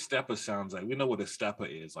 The Big Stepper sounds like we know what a stepper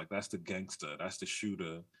is. Like that's the gangster, that's the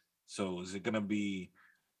shooter. So is it gonna be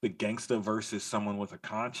the gangster versus someone with a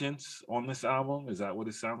conscience on this album? Is that what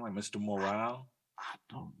it sounds like, Mr. Morale? I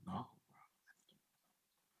don't know.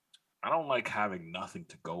 I don't like having nothing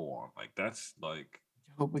to go on. Like that's like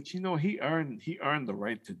Yo, but he earned the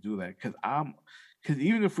right to do that because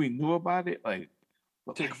even if we knew about it, like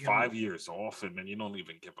but take like yo, 5 years off and then you don't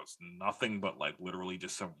even give us nothing but like literally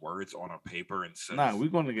just some words on a paper and nah, says we're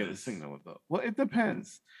gonna get a this. signal though. Well, it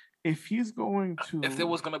depends. If he's going If there to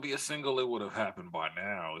was gonna be a single, it would have happened by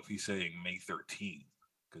now. If he's saying May 13th,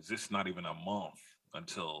 because it's not even a month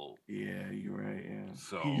until. Yeah, you're right. Yeah, he's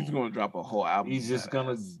So gonna drop a whole album he's of just that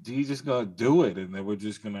gonna ass. he's just gonna do it, and then we're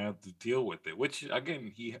just gonna have to deal with it. Which again,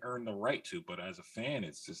 he earned the right to. But as a fan,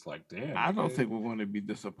 it's just like, damn, I don't nigga. think we're going to be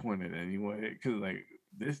disappointed anyway, because like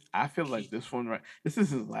this, I feel like He, this one right. This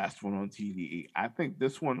is his last one on TDE. I think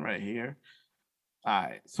this one right here. All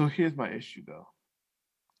right, so here's my issue though.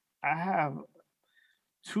 I have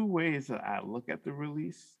two ways that I look at the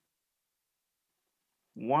release.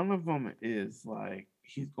 One of them is like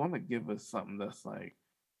he's going to give us something that's like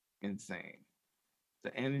insane.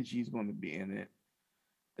 The energy is going to be in it.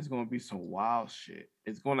 It's going to be some wild shit.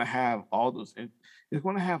 It's going to have all those. It's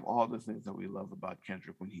going to have all the things that we love about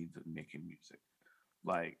Kendrick when he's making music.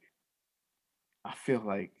 Like I feel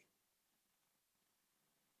like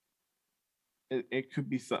it could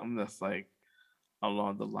be something that's like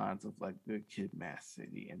along the lines of like Good Kid, Mad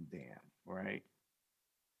City, and Damn, right?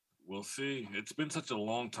 we'll see. It's been such a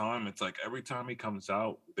long time. It's like every time he comes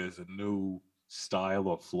out, there's a new style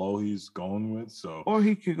or flow he's going with. So Or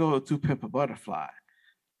he could go to Pimp a Butterfly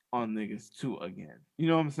on niggas too again. You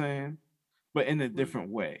know what I'm saying? But in a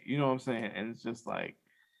different way. You know what I'm saying? And it's just like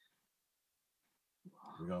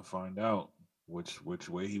we're gonna find out which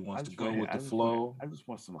way he wants I to just go want with I the just want flow, I just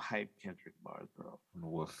want some hype Kendrick bars, bro.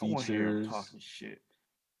 what I want to hear him features. talking shit.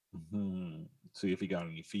 See if he got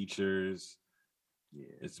any features. Yeah.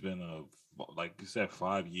 It's been like you said,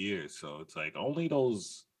 5 years. So it's like only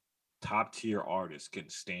those top tier artists can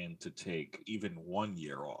stand to take even 1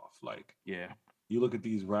 year off. Like Yeah. you look at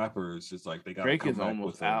these rappers, it's like they got to Drake come is back almost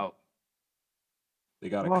with a out. They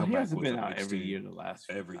got to Well, come he back hasn't with a been out every year mixtape the last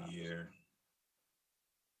few every times. year.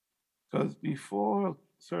 Because before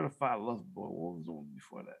Certified Lover Boy, what was the one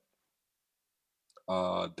before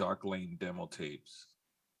that? Dark Lane demo tapes.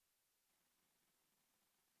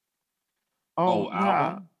 Oh, Oh, nah.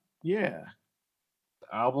 album? Yeah.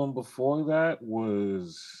 The album before that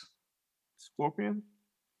was Scorpion?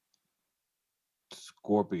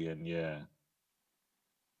 Scorpion, yeah.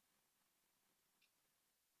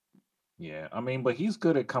 Yeah, I mean, but he's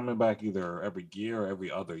good at coming back either every year or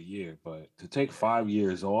every other year. But to take 5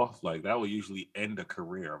 years off, like that would usually end a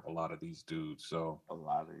career of a lot of these dudes. So A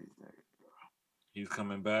lot of these things. he's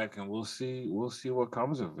coming back, and we'll see. We'll see what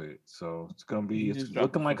comes of it. So it's gonna be. He It's just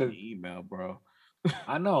dropped a looking like fucking a. email, bro.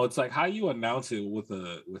 I know it's like how you announce it with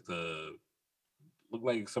a look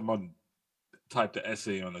like someone typed the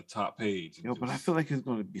essay on the top page. And Yo, but I just, feel like it's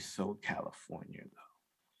gonna be so California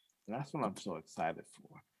though. And that's what I'm so excited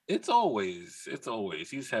for. it's always.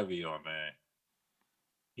 He's heavy on that.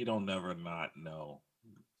 He don't never not know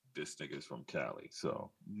this nigga's from Cali.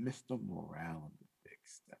 So Mr. Morale and the Big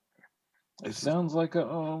Stepper. it sounds like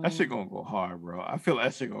a That shit gonna go hard, bro. I feel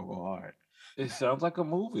that shit gonna go hard. It sounds like a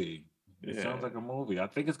movie. It Yeah. sounds like a movie. I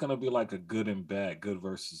think it's gonna be like a good and bad, good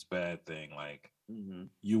versus bad thing. Like Mm-hmm.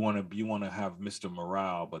 you wanna have Mr.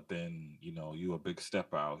 Morale, but then you a big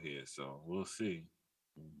step out here. So we'll see.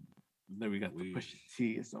 Then we got the Pusha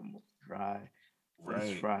T. It's almost dry. This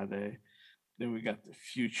Right. Friday. Then we got the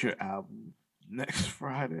Future album next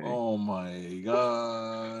Friday. Oh my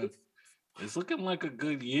god. It's looking like a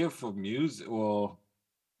good year for music. Well,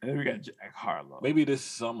 and then we got Jack Harlow. Maybe this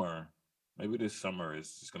summer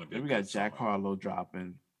is just gonna be. Then we got Jack Harlow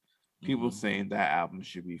dropping. People saying that album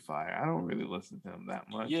should be fire. I don't really listen to him that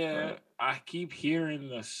much. Yeah, but I keep hearing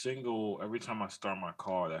the single every time I start my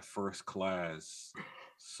car. That First Class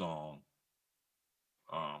song.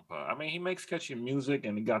 But I mean, he makes catchy music,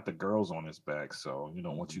 and he got the girls on his back. So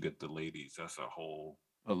once you get the ladies, that's a whole.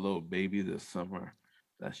 A Little Baby this summer.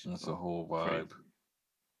 That's a whole vibe. Crazy.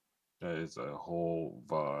 That is a whole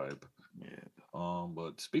vibe. Yeah.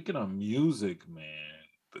 But speaking of music, man,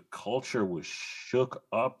 the culture was shook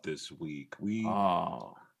up this week. We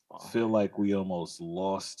feel like we almost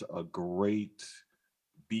lost a great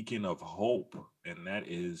beacon of hope, and that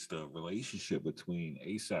is the relationship between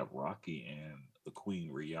A$AP Rocky and the Queen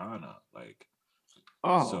Rihanna. Like,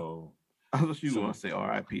 so I thought you were gonna say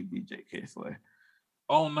R.I.P. DJ K-Slay.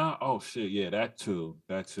 Oh no! Oh shit! Yeah, that too.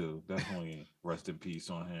 Definitely rest in peace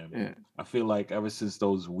on him. Yeah. I feel like ever since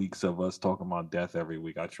those weeks of us talking about death every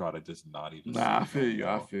week, I try to just not even. Nah, I feel you.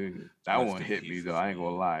 I feel you. That one hit me though. I ain't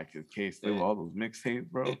gonna lie, cause K-Slay with all those mixtapes,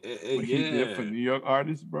 bro. What he did for New York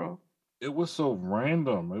artists, bro. It was so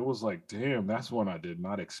random. It was like, damn, that's one I did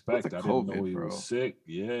not expect. I didn't know he was sick.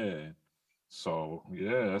 Yeah. So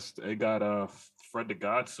yeah, it got Fred the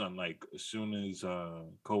Godson like as soon as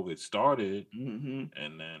COVID started,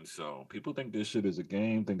 and then so people think this shit is a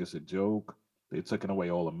game, think it's a joke. They're taking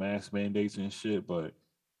away all the mask mandates and shit, but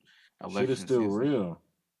shit is still real.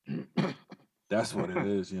 That's what it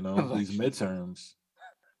is, these midterms.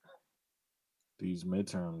 These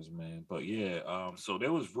midterms, man. But yeah, so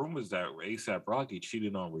there was rumors that A$AP Rocky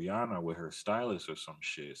cheated on Rihanna with her stylist or some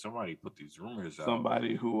shit. Somebody put these rumors out.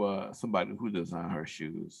 Somebody who designed her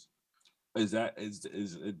shoes.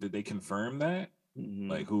 Did they confirm that?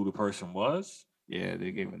 Like who the person was? Yeah,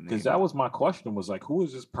 they gave a name. Because that was my question. Was like, who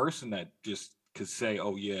is this person that just could say,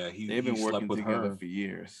 "Oh yeah, they've been working together for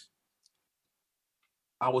years."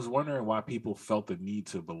 I was wondering why people felt the need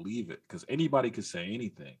to believe it, because anybody could say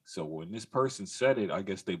anything. So when this person said it, I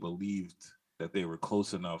guess they believed that they were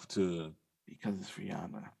close enough to. Because it's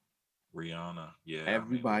Rihanna. Rihanna, yeah.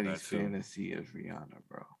 Everybody's fantasy is Rihanna,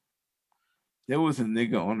 bro. There was a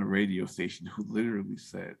nigga on a radio station who literally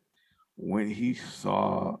said when he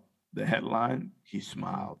saw the headline, he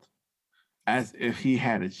smiled as if he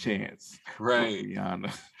had a chance. Right.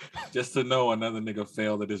 Rihanna. Just to know another nigga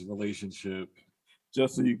failed at his relationship.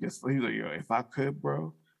 Just so you can sleep. Like, yo, if I could,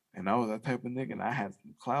 bro, and I was that type of nigga and I had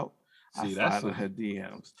some clout, I slide in her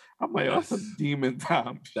DMs. I'm like, that's some demon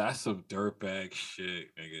time. That's some dirtbag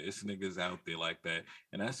shit, nigga. It's niggas out there like that.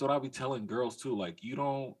 And that's what I be telling girls too. Like, you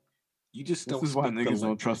just don't. This is why niggas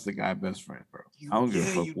don't trust the guy best friend, bro. I don't give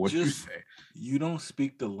a fuck what you say. You don't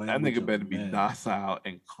speak the language. That nigga better be docile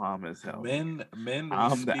and calm as hell. Men.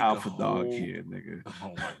 I'm the alpha dog here, nigga.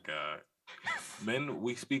 Oh my god. Men,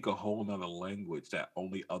 we speak a whole nother language that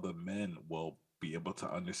only other men will be able to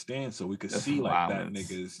understand. So we could see like that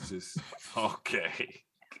nigga is just okay.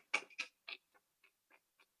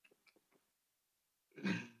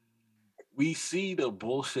 We see the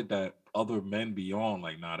bullshit that other men be on,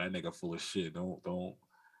 like, nah, that nigga full of shit. Don't.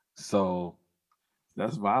 So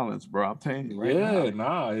That's violence, bro. I'm telling you right now. Yeah,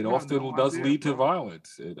 nah, it You have no often does idea, lead to bro.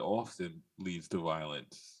 violence. It often leads to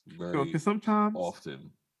violence. Yo, Very because sometimes,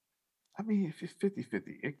 often. I mean, if it's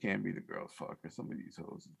 50-50, it can be the girl's fault because some of these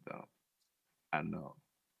hoes is dumb. I know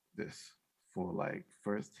this for like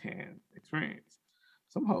firsthand experience.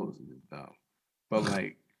 Some hoes is just dumb. But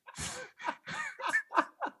like,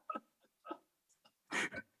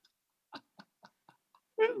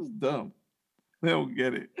 it's dumb. They don't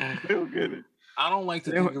get it. They don't get it. I don't like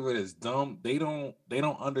to They think don't, of it as dumb. They don't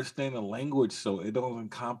understand the language, so it don't even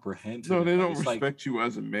comprehend to no, them. they Like don't it's like respect you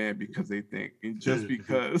as a man because they think, and just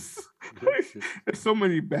because there's so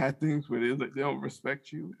many bad things with it, like they don't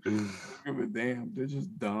respect you. They don't give a damn. They're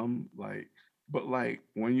just dumb. Like, but like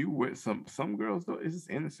when you with some girls though, it's just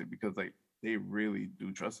innocent because like they really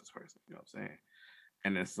do trust this person. You know what I'm saying?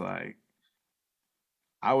 And it's like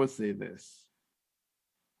I would say this.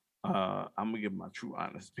 I'm gonna give my true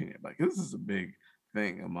honest opinion. Like this is a big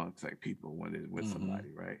thing amongst like people when they're with Mhm.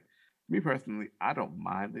 somebody, right? Me personally, I don't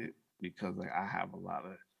mind it because like I have a lot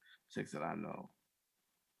of chicks that I know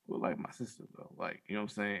who are like my sister though. Like, you know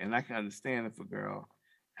what I'm saying? And I can understand if a girl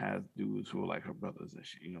has dudes who are like her brothers and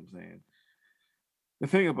shit, you know what I'm saying? The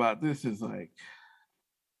thing about this is like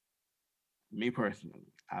me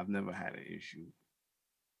personally, I've never had an issue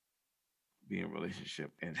being in a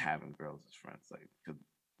relationship and having girls as friends. Like, cause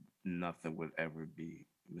nothing would ever be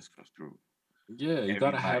misconstrued. Yeah, you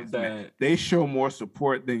gotta have Everybody's man. that. They show more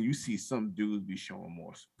support than you see some dudes be showing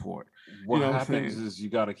more support. You What know what I'm happens saying? is you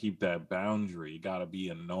gotta keep that boundary. You gotta be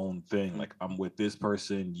a known thing. Mhm. Like I'm with this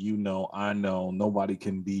person, you know, I know. Nobody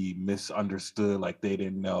can be misunderstood like they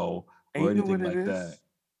didn't know And or you know anything what it like that. is?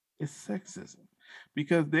 It's sexism.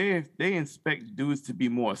 Because they expect dudes to be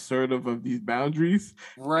more assertive of these boundaries,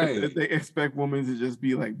 and Right. they expect women to just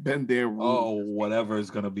be like bend their rules. Oh, whatever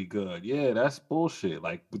is gonna be good. Yeah, that's bullshit.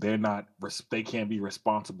 Like they're not, they can't be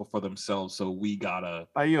responsible for themselves, so we gotta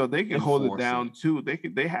Like yo, they can hold it enforce down it. too.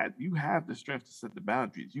 They had you have the strength to set the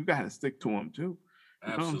boundaries. You got to stick to them too. You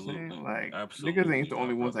know what I'm saying? Absolutely, Like niggas ain't absolutely, the my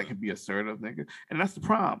only ones that brother. can be assertive, nigga. And that's the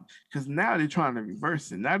problem. Because now they're trying to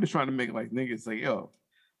reverse it. Now they're trying to make like niggas say, yo,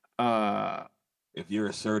 uh, If you're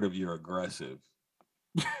assertive, you're aggressive.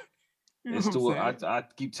 you know It's what I'm the saying? I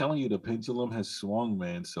keep telling you the pendulum has swung,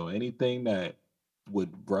 man. So anything that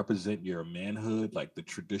would represent your manhood, like the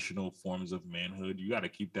traditional forms of manhood, you got to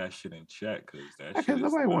keep that shit in check because that shit Because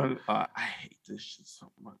is nobody not. want. I hate this shit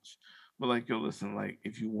so much. But like, yo, listen, like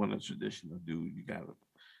if you want a traditional dude, you gotta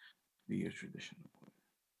be a traditional one.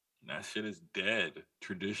 That shit is dead.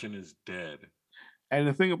 Tradition is dead. And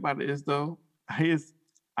the thing about it is though, here's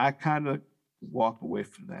I kind of walk away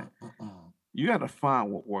from that. You gotta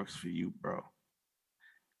find what works for you, bro.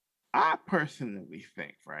 I personally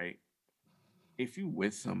think, right, if you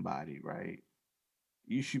with somebody, right,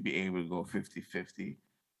 you should be able to go 50-50.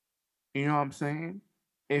 You know what I'm saying?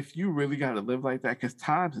 If you really got to live like that, because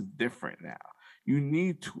times is different now. You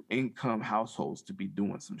need two income households to be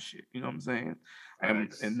doing some shit. You know what I'm saying? And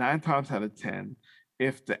Facts. 9 times out of 10,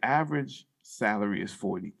 if the average salary is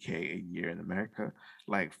 40K a year in America,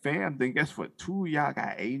 like fam, then guess what? Two of y'all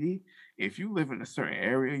got 80. If you live in a certain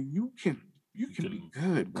area, you You can be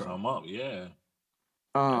can good, bro. come up, yeah.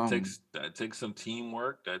 Um, That takes some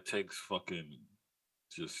teamwork. That takes fucking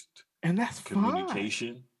just and that's fine.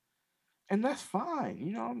 communication. And that's fine.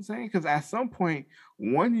 You know what I'm saying? Because at some point,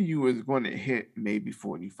 one of you is going to hit maybe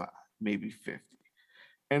 45, maybe 50.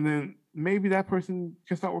 And then maybe that person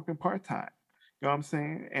can start working part time. You know what I'm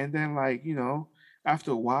saying? And then, like,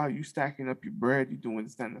 after a while, you stacking up your bread, you doing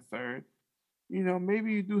this, that, and the third.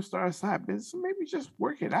 Maybe you do start a side business. So maybe just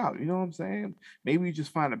work it out. You know what I'm saying? Maybe you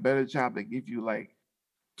just find a better job that gives you like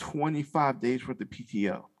 25 days worth of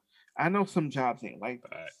PTO. I know some jobs ain't like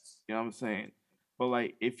this. Facts. You know what I'm saying? But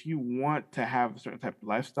like if you want to have a certain type of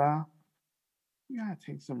lifestyle, you gotta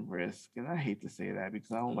take some risk. And I hate to say that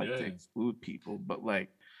because I don't like to Yeah. exclude people, but like,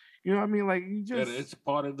 you know what I mean? Like you Yeah, just it's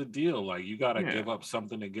part of the deal. Like you gotta yeah. give up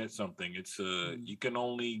something to get something. It's Mm. you can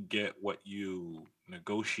only get what you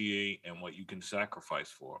negotiate and what you can sacrifice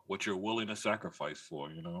for, what you're willing to sacrifice for,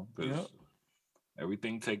 Yep. because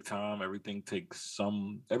everything takes time, everything takes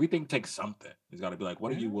something. It's gotta be like,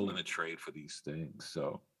 what are you Yeah. willing to trade for these things?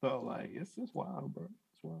 So So like it's just wild, bro.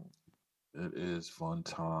 It's wild. it is fun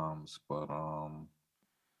times, but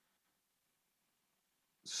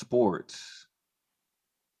sports.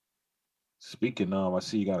 Speaking of, I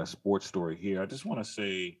see you got a sports story here. I just want to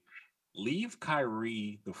say, leave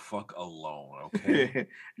Kyrie the fuck alone, okay?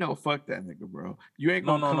 No, fuck that nigga, bro. You ain't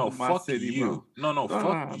No, gonna no, come no. to my Fuck city, bro. you. No, no. No,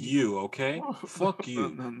 Fuck no, you. Okay. no, Fuck no,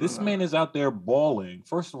 you. no, no, This no, man no. is out there balling.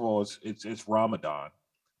 First of all, it's Ramadan.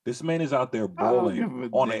 This man is out there I don't give balling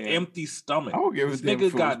a on an damn. empty stomach. I don't give a This damn nigga if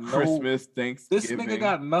it was got no. Christmas, This Thanksgiving. nigga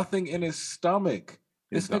got nothing in his stomach.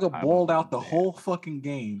 This nigga I balled don't out the give a whole fucking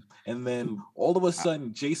game, and then Dude, all of a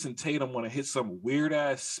sudden, Jason Tatum want to hit some weird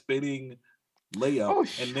ass spinning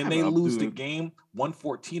layup, and then they lose the game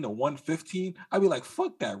 114 or 115. I'd be like,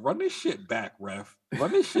 fuck that. Run this shit back, ref.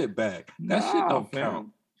 Run this shit back. That shit don't count.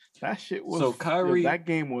 That shit was So Kyrie. that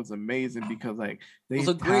game was amazing because like they was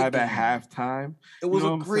a great tied at game. halftime. It was you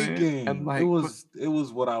know a great game. And like, it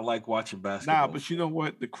was what I like watching basketball. Nah, but you know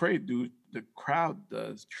what? The crowd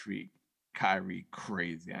does treat Kyrie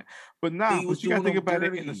crazy. But but you gotta think about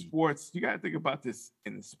it in the sports. You gotta think about this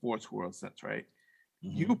in the sports world sense, right?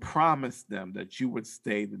 Mm-hmm. You promised them that you would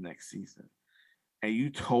stay the next season, and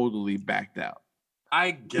you totally backed out.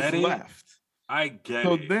 I get it. Left. I get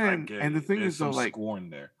so it. then, and the thing There's is, though, like scorn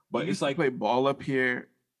there, but it's like play ball up here.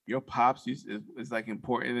 Your pops is like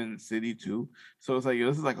important in the city too. So it's like, yo,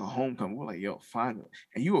 this is like a homecoming. We're like, yo, finally,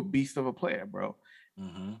 and you a beast of a player, bro.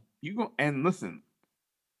 Mm-hmm. You go and listen.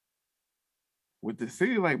 With the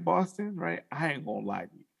city like Boston, right? I ain't gonna lie to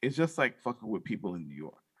you. It's just like fucking with people in New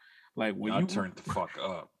York. Like when you turn the fuck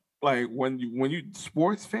up. Like when you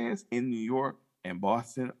sports fans in New York and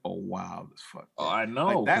Boston are wild as fuck. Oh, I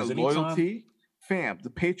know. Like that loyalty, fam. The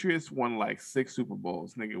Patriots won like 6 Super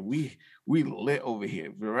Bowls, nigga. We lit over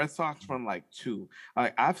here. The Red Sox won like 2.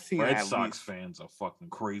 Like I've seen Red Sox fans are fucking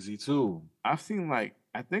crazy too. I think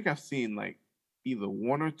I've seen like either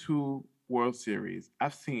 1 or 2 World Series.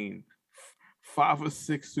 I've seen 5 or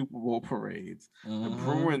 6 Super Bowl parades. Mm-hmm. The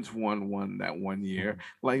Bruins won that one year.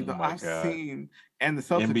 Like I've seen, and the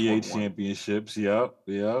Celtics NBA championships. Yep.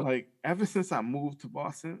 Like ever since I moved to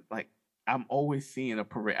Boston, like I'm always seeing a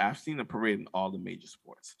parade. I've seen a parade in all the major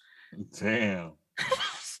sports. Damn.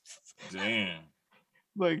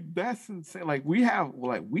 Like that's insane. Like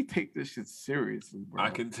we take this shit seriously, bro.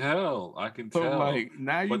 I can tell. So like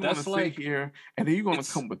now you want to sit here, and then you're gonna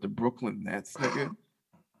come with the Brooklyn Nets, nigga.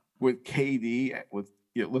 With KD,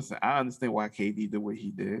 listen, I understand why KD did what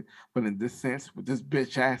he did, but in this sense, with this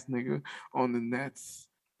bitch ass nigga on the Nets,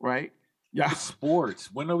 right? It's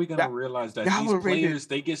sports. When are we gonna realize that these players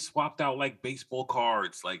they get swapped out like baseball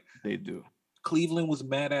cards? Like they do. Cleveland was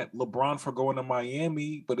mad at LeBron for going to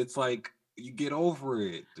Miami, but it's like you get over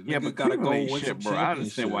it. But gotta go win some bro. I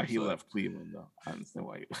understand why he left Cleveland, though. I understand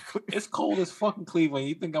why he left. It's cold as fucking Cleveland.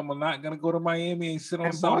 You think I'm not gonna go to Miami and sit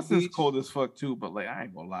on South Boston's Beach? Cold as fuck too, but like I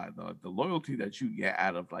ain't gonna lie though, the loyalty that you get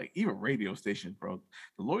out of like even radio stations, bro,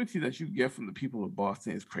 the loyalty that you get from the people of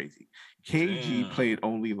Boston is crazy. KG played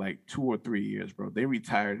only like 2 or 3 years, bro. They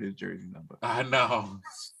retired his jersey number. I know.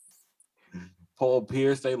 Paul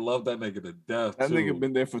Pierce, they love that nigga to death. That nigga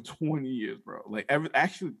been there for 20 years, bro. Like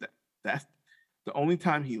that's the only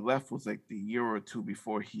time he left was like the year or 2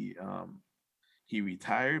 before he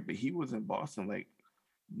retired, but he was in Boston like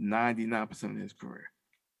 99% of his career.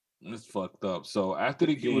 It's fucked up. So after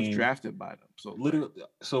the game, he was drafted by them. So literally,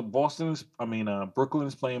 so Brooklyn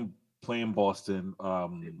is playing Boston.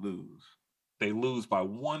 They lose by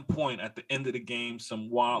 1 point at the end of the game. Some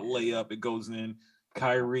wild layup. It goes in.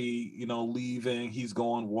 Kyrie, leaving. He's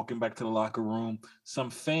walking back to the locker room. Some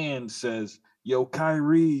fan says, yo,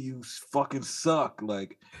 Kyrie, you fucking suck.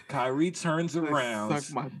 Like, Kyrie turns around.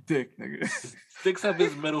 Suck my dick, nigga. Sticks up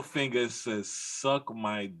his middle finger and says, suck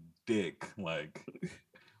my dick. Like,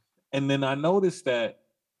 and then I noticed that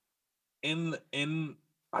in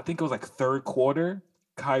I think it was like third quarter,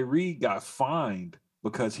 Kyrie got fined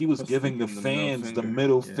because he was giving the fans the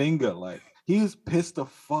middle finger. Like, he was pissed the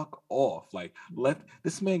fuck off. Like,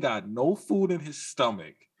 this man got no food in his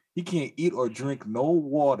stomach. He can't eat or drink no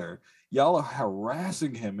water. Y'all are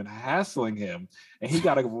harassing him and hassling him. And he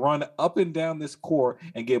got to run up and down this court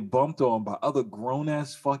and get bumped on by other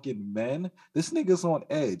grown-ass fucking men. This nigga's on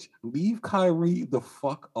edge. Leave Kyrie the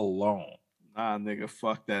fuck alone. Nah, nigga,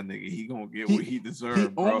 fuck that nigga. He gonna get what he deserved, He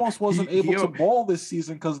almost wasn't able to ball this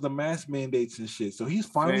season because of the mask mandates and shit. So he's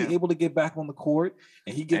finally able to get back on the court,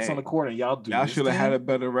 and he gets on the court, and y'all should have had a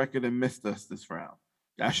better record and missed us this round.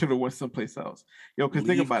 I should have went someplace else. Yo, because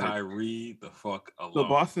think about Kyrie the fuck alone. The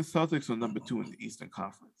Boston Celtics are number 2 in the Eastern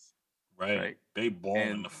Conference. Right. They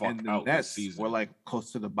balling the fuck out Nets this season. We're like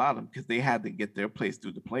close to the bottom because they had to get their place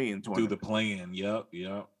through the play-in tournament. Through the play-in, yep.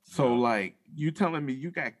 So like you telling me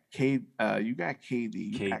you got KD, you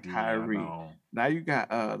got Kyrie. Now you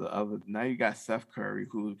got Steph Curry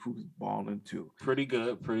who's balling too. Pretty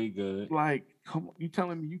good. Like, come on, you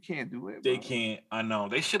telling me you can't do it? They can't. I know.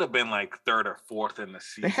 They should have been like 3rd or 4th in the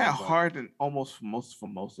season. They had Harden almost for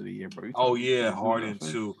most of the year, bro. Oh yeah, Harden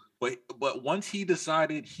too. But once he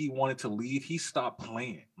decided he wanted to leave, he stopped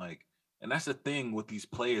playing. Like And that's the thing with these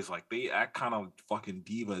players. Like they act kind of fucking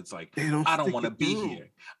diva. It's like, They don't I don't stick want to it be through. here.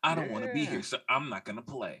 I don't want to be Yeah. here. So I'm not gonna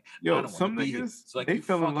play. I Yo, don't want to some be here. niggas, It's like they you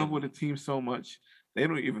fell in love fucking with a team so much they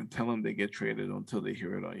don't even tell them they get traded until they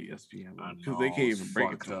hear it on ESPN I because they know can't it's even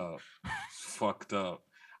break it to fucked them. up. It's fucked up.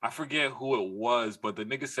 I forget who it was, but the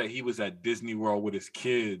nigga said he was at Disney World with his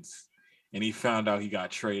kids and he found out he got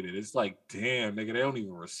traded. It's like, damn, nigga, they don't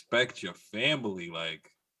even respect your family. Like,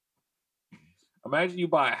 imagine you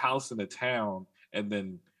buy a house in a town and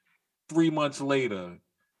then 3 months later,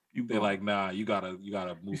 You they're go. like, nah, you gotta You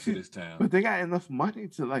move to see, this town. but they got enough money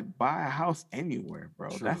to like buy a house anywhere, bro.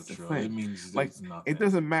 True, That's the true. thing. It means Like, it's nothing. it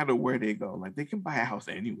doesn't matter where they go. Like, they can buy a house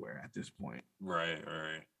anywhere at this point. Right.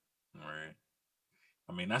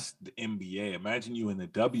 I mean, that's the NBA. Imagine you in the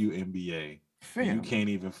WNBA. And you Fam, can't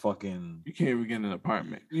even fucking. you can't even get an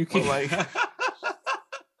apartment. You But can't. like,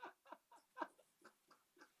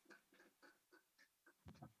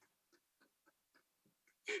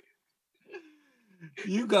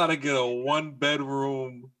 You gotta get a 1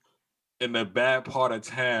 bedroom in the bad part of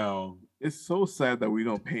town. it's so sad that we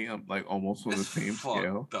don't pay them like almost on the It's same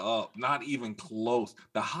scale. fucked up. Not even close.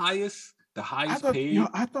 The highest I paid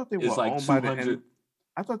thought they is were like owned by 200.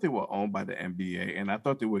 I thought they were owned by the NBA, and I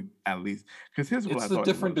thought they would at least because here's what I It's a thought it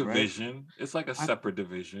different was, right? division. It's like a I, separate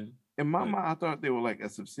division. in my But mind, I thought they were like a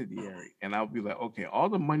subsidiary, and I would be like, okay, all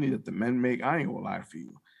the money that the men make, I ain't gonna lie for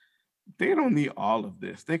you, they don't need all of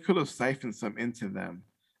this. They could have siphoned some into them,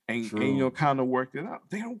 and true. kind of worked it out.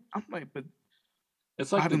 They don't. I'm like, but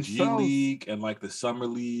It's by like the G themselves. League and like the Summer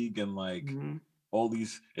League and like Mhm. all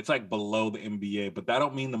these. It's like below the NBA, but that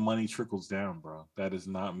don't mean the money trickles down, bro. That does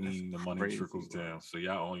not That's mean the money crazy, trickles bro. down. So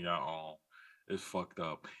y'all on y'all own. It's fucked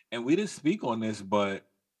up. And we didn't speak on this, but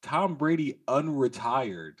Tom Brady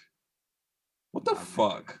unretired. What the Nah, nigga.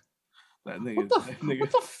 fuck? That nigga, What the that nigga,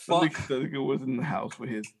 what the that fuck? nigga was in the house with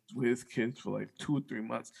his kids for like 2 or 3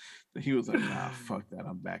 months. So he was like, nah, fuck that.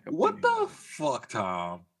 I'm back up. What in the here. fuck,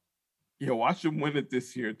 Tom? Yo, watch him win it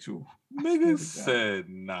this year too. Nigga said,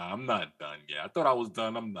 nah, I'm not done yet. I thought I was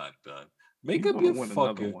done. I'm not done. Make He's up gonna your win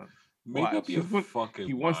another fucking one. make up Watch. your fucking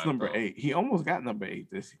He wants mind, number bro. 8. He almost got number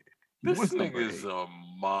 8 this year. He This wants number nigga's 8. a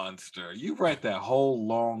monster. You write that whole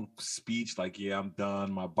long speech like, yeah, I'm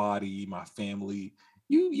done. My body, my family.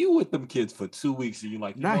 You with them kids for 2 weeks and you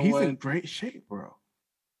like, you Nah, know he's what? in great shape, bro.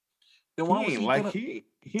 Then He why was ain't he like gonna? he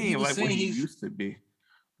He ain't was like what saying he he's used to be.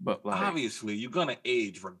 But like, obviously you're gonna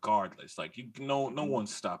age regardless. Like no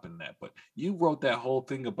one's stopping that. But you wrote that whole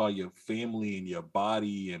thing about your family and your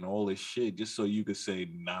body and all this shit just so you could say,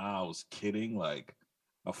 nah, I was kidding. Like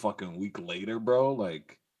a fucking week later, bro.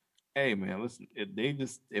 Like, hey man, listen, if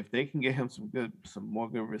they can get him some more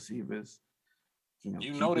good receivers, you know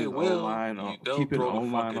keep they his O will. line on They'll keep his throw O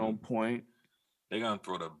the line on fucking. point. They're gonna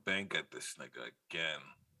throw the bank at this nigga again.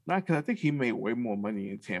 Not because I think he made way more money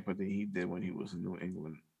in Tampa than he did when he was in New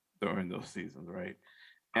England during those seasons, right?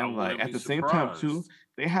 I And like wouldn't at be the same time too, surprised.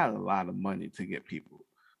 they had a lot of money to get people.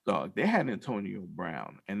 Dog, they had Antonio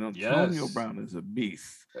Brown, and Antonio Yes. Brown is a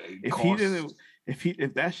beast. It If he costs. didn't,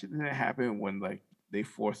 if that shit didn't happen when like they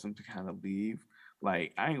forced him to kind of leave,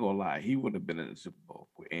 like I ain't gonna lie, he would have been in the Super Bowl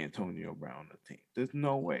with Antonio Brown on the team. There's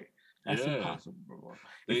no way. That's Yeah. impossible, bro.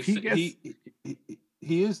 They If he say gets,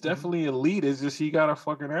 he is definitely elite. It's just he got a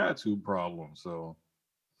fucking attitude problem. So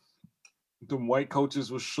them white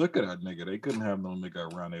coaches was shook at that nigga. They couldn't have no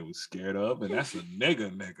nigga around they was scared of. And that's a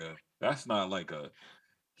nigga. That's not like a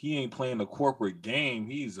he ain't playing the corporate game.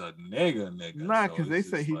 He's a nigga. nah, So because they it's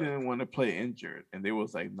said just he like didn't want to play injured, and they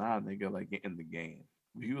was like, nah, nigga, like get in the game.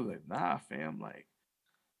 He was like, nah, fam, like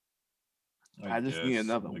I just need guess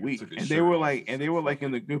another nigga week. took his And they shirt were off like, and and said, they were "Fuck like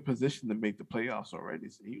in it." a good position to make the playoffs already.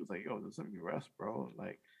 So he was like, yo, just let me rest, bro.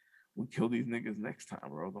 Like we kill these niggas next time,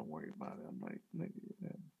 bro. Don't worry about it. I'm like, nigga,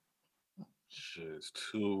 yeah. Shit's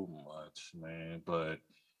too much, man. But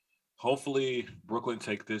hopefully Brooklyn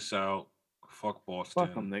take this out. Fuck Boston.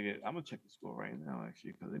 Fuck them, nigga. I'm gonna check the score right now,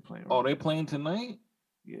 actually, because they playing. Oh, Right they now. playing tonight?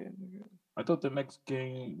 Yeah, nigga. I thought the next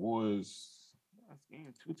game was That's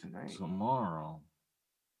game 2 tonight. tomorrow.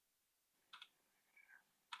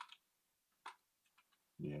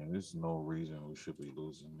 Yeah, there's no reason we should be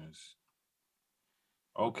losing this.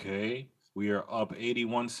 Okay. We are up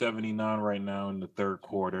 81-79 right now in the third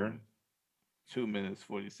quarter. 2 minutes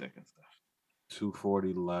 40 seconds left.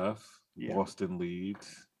 2:40 left. Yeah. Boston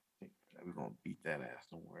leads. We're gonna beat that ass.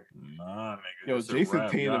 Don't worry. Nah, nigga. Yo, It's a Jason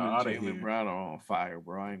wrap. Tatum Y'all and outta Jalen here. Brown are on fire,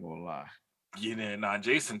 bro. I ain't gonna lie. Yeah, nah,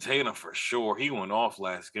 Jason Tatum for sure. He went off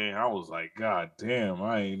last game. I was like, God damn,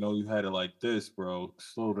 I ain't know you had it like this, bro.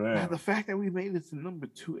 Slow Now, down. the fact that we made it to number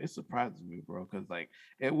 2, it surprises me, bro. Because like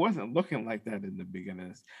it wasn't looking like that in the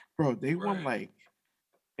beginning, bro. They won Right. like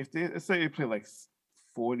if they let's say they play like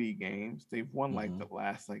 40 games, they've won like Hmm. the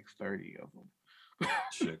last like 30 of them.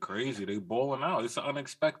 Shit, crazy. They balling out. It's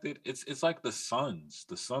unexpected. It's like the Suns.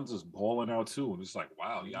 The Suns is balling out too, and it's like,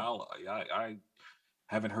 wow, y'all. I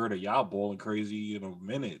haven't heard of y'all balling crazy in a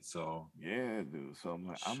minute. So Yeah, dude. So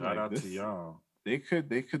I'm shout like out to this. y'all. They could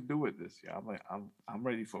do it this year. I'm like I'm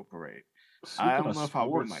ready for a parade. I Speaking don't of know if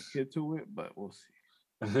I'll bring my sports, kid to it, but we'll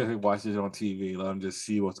see. watch it on TV. Let them just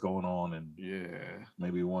see what's going on, and Yeah,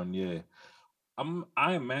 maybe one year.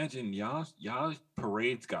 I imagine y'all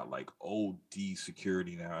parades got like OD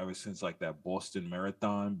security now ever since like that Boston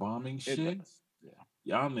Marathon bombing it shit. does. Yeah,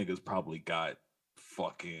 Y'all niggas probably got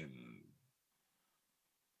fucking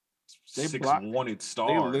they six block. wanted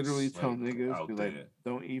They literally stars tell like niggas be out like, there.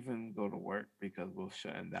 don't even go to work because we're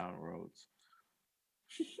shutting down roads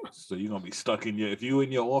So you're gonna be stuck in your if you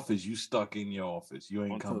in your office, you stuck in your office. You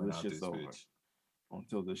ain't until coming this out shit's this over. bitch.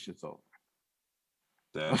 Until this shit's over.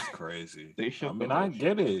 That's crazy. They I shut the mean, I whole shit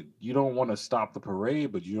get down. it. You don't want to stop the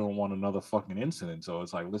parade, but you don't want another fucking incident. So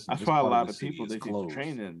it's like, listen, That's this why a part of lot the of city people is they take the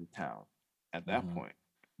train closed. in the town at that Hmm. point,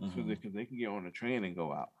 so Hmm. they can get on the train and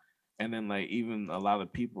go out. And then like even a lot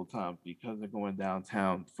of people, Tom, because they're going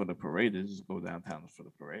downtown for the parade, they just go downtown for the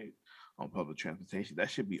parade on public transportation. That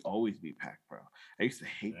should be always be packed, bro. I used to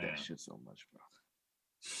hate that Damn. shit so much, bro.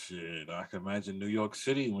 Shit, I can imagine New York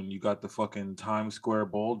City when you got the fucking Times Square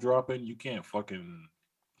ball dropping. You can't fucking.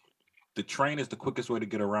 The train is the quickest way to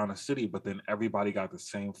get around the city, but then everybody got the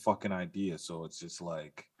same fucking idea. So it's just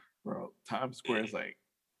like, Bro, Times Square is it, like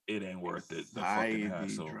it ain't worth it. The fucking anxiety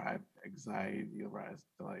hassle. drive, anxiety rise.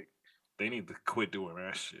 Like They need to quit doing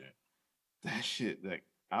that shit. that shit. Like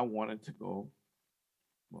I wanted to go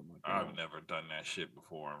with my I've girl, never done that shit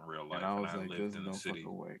before in real and life, I and was I like, lived "There's in the no city.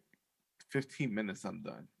 fucking way." 15 minutes, I'm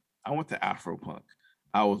done. I went to Afropunk.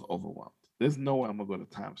 I was overwhelmed. There's no way I'm gonna go to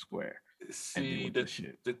Times Square and deal See, with this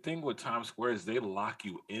shit. the thing with Times Square is they lock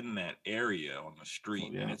you in that area on the So street,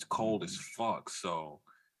 and yeah, it's cold as fuck. So,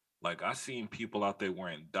 like, I seen people out there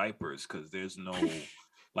wearing diapers because there's no,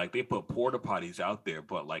 like, they put porta potties out there,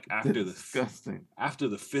 but like disgusting. after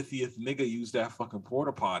the 50th nigga used that fucking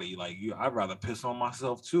porta potty, like, I'd rather piss on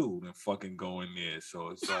myself too than fucking go in there. So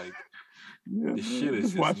it's like Yeah, this shit man. is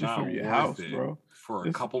Just just watch it from not your worth house, it bro. for a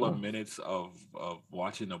It's couple of minutes of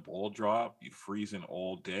watching the ball drop. You freezing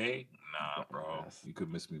all day? Nah, bro. yes. You could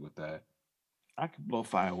miss me with that. I could blow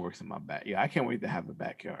fireworks in my back. Yeah, I can't wait to have a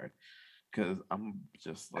backyard because I'm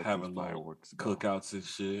just let these Having little fireworks go. cookouts and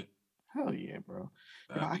shit. Hell yeah, bro.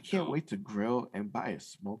 Yo, That'd I be can't dope. wait to grill and buy a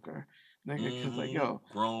smoker, nigga. Cause like, Mm-hmm. yo,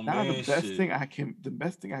 Grown now man shit. the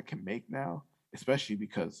best thing I can make now, especially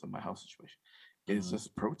because of my health situation, is Mm-hmm.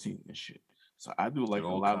 just protein and shit. So I do Get like a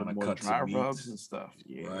all lot of kind of more cuts of dry rubs meats. and stuff.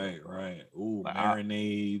 Yeah, Right, bro. right. Ooh, Like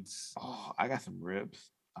marinades. I got some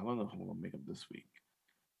ribs. I don't know if I'm gonna make them this week,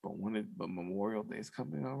 but but Memorial Day is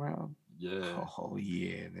coming around. Yeah. Oh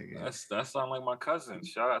yeah, nigga. That sound like my cousin.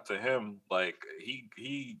 Shout out to him. Like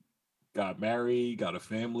he got married, got a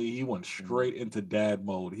family. He went straight into dad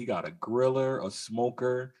mode. He got a griller, a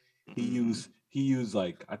smoker. Mm-hmm. He used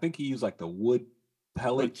like I think he used like the wood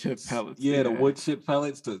Wood chip pellets. pellets. Yeah, the Yeah. wood chip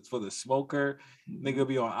pellets for the smoker. Mm-hmm. Nigga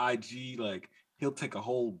be on IG like he'll take a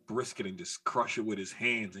whole brisket and just crush it with his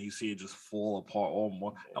hands, and you see it just fall apart all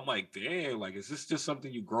more. I'm like, damn, like, is this just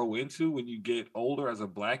something you grow into when you get older as a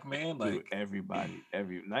black man? Dude, Like, everybody,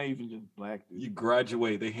 not even just black dudes. you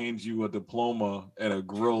graduate, they hand you a diploma and a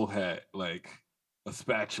grill hat, like a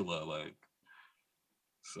spatula, like.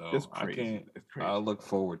 It's So I crazy. can't. It's I crazy, look bro.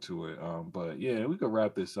 forward to it. But yeah, we could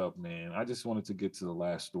wrap this up, man. I just wanted to get to the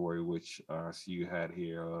last story, which I see you had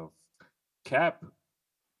here of Cap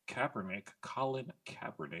Kaepernick, Colin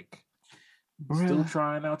Kaepernick, still Bruh,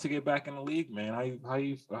 trying out to get back in the league, man. How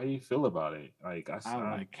you feel about it? Like I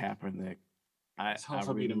like Kaepernick. it's I hard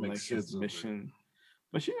for me to really make like his sense of it. mission.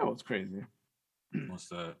 But you know what's crazy? What's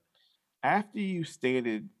that? After you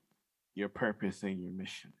stated your purpose and your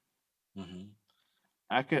mission, Mm-hmm.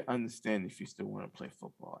 I could understand if you still want to play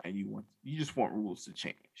football and you just want rules to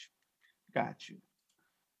change. Got you.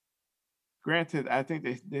 Granted, I think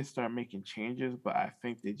they start making changes, but I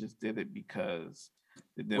think they just did it because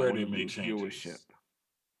they didn't Where want they to make lose viewership. changes.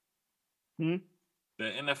 Hmm? The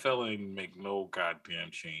NFL ain't make no goddamn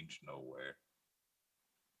change nowhere.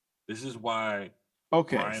 This is why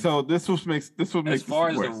Okay, Brian, so this will as make this far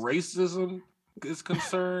as the worse. racism is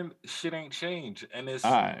concerned, shit ain't changed, and All it's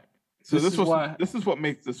right. So this is why this is what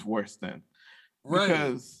makes this worse then, right.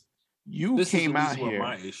 because you This is came at out least what here.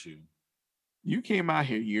 my issue. You came out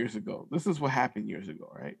here years ago. This is what happened years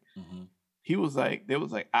ago, right? Mm-hmm. He was like, there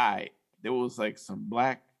was like, I. There was like some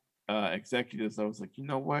black executives that was like, you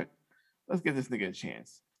know what? Let's give this nigga a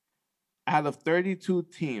chance. Out of 32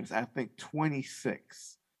 teams, I think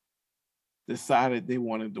 26 decided they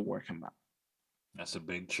wanted to work him out. That's a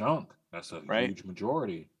big chunk. That's a Right? huge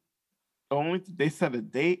majority. Only they set a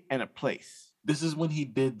date and a place. This is when he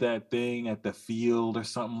did that thing at the field or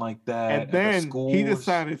something like that And at the then he schools.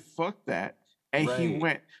 decided, fuck that. And he Right.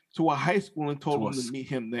 went to a high school and told To them a to meet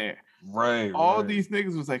him there. Right. All right. these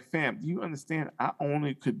niggas was like, fam, do you understand? I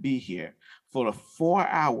only could be here for the 4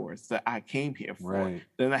 hours that I came here for. Right.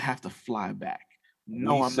 Then I have to fly back.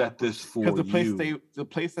 No, We I'm set not. this for Because you. the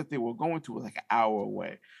place that they were going to was like an hour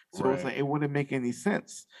away. So it's like Right. it wouldn't make any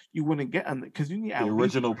sense. You wouldn't get on because you need The at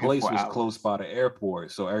least original 3 or place 4 was hours. close by the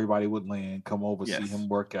airport, so everybody would land, come over, see Yes. him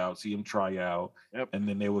work out, see him try out, Yep. and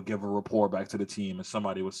then they would give a report back to the team, and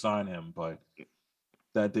somebody would sign him. But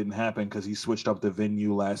that didn't happen because he switched up the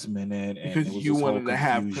venue last minute, and Because it was you this whole wanted to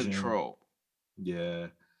have confusion. control. Yeah,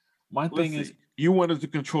 my thing Listen, is, you wanted to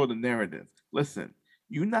control the narrative. Listen,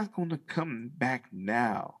 you're not going to come back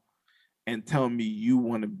now and tell me you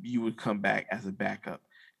would come back as a backup.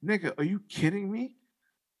 Nigga, are you kidding me?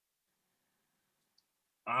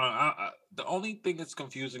 the only thing that's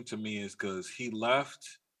confusing to me is because he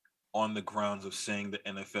left on the grounds of saying the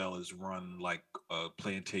NFL is run like a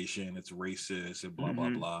plantation, it's racist and blah blah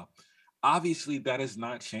Mhm. blah. Obviously, that has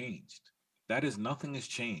not changed. That is nothing has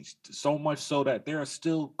changed. So much so that there are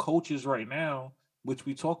still coaches right now, which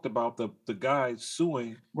we talked about the guy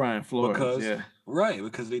suing Brian Flores, because yeah. right,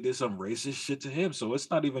 because they did some racist shit to him. So it's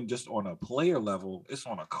not even just on a player level, it's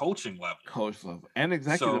on a coaching level. Coach level and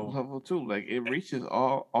executive So level too. Like it reaches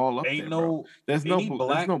all up ain't there, bro. no There's any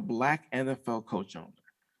no black NFL coach on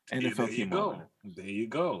there. Yeah, NFL there you team on go. There you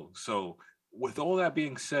go. So, with all that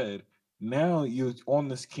being said, now you're on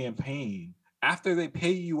this campaign. After they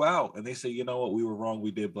pay you out and they say, you know what, we were wrong,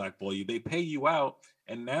 we did blackball you. They pay you out,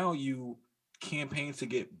 and now you campaign to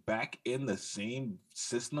get back in the same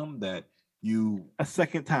system that you a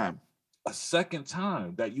second time. a second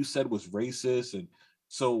time that you said was racist. And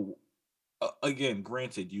so, again,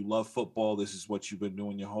 granted, you love football. This is what you've been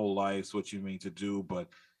doing your whole life. It's what you mean to do. But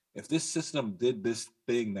if this system did this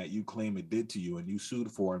thing that you claim it did to you and you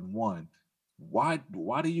sued for and won, why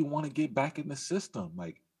do you want to get back in the system?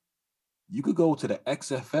 Like, you could go to the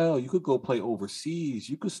XFL, you could go play overseas,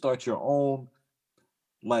 you could start your own,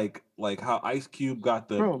 like how Ice Cube got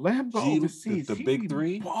the Bro, let him go overseas. the He big be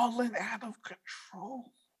three. balling out of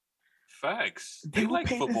control. Facts. They They would like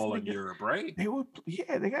pay this football in nigga- Europe, right? They would,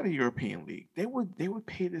 yeah, they got a European league. They would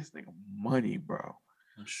pay this nigga money, bro.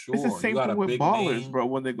 I'm It's the sure. You same got thing a with big ballers, name. bro,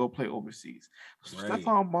 when they go play overseas. Right.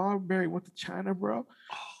 Stephon Marbury went to China, bro.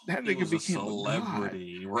 That He nigga was a became a god.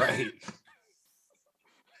 celebrity, right?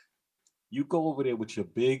 You go over there with your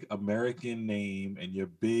big American name and your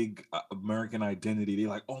big American identity. They're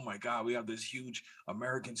like, oh my God, we have this huge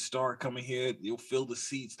American star coming here. You'll fill the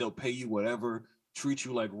seats. They'll pay you whatever, treat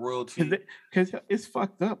you like royalty. Because it's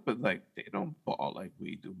fucked up, but like they don't ball like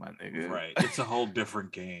we do, my nigga. Right. It's a whole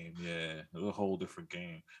different game. Yeah. It's a whole different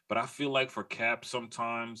game. But I feel like for Cap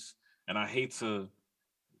sometimes, and I hate to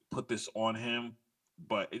put this on him,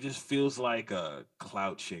 but it just feels like a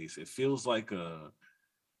clout chase. It feels like a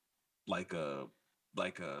like a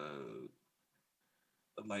like a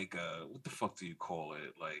what the fuck do you call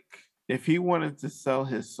it? Like, If he wanted to sell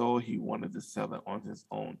his soul, he wanted to sell it on his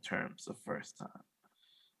own terms the first time.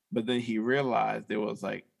 But then he realized there was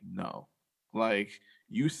like, no, like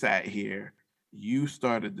you sat here, you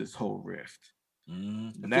started this whole rift. it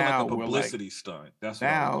feel Now like a we're publicity like, stunt. That's what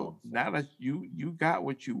I was going for. now that you got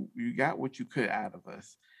what you could out of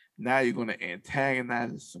us, now you're gonna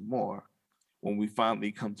antagonize us some more when we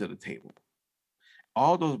finally come to the table.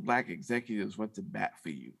 All those black executives went to bat for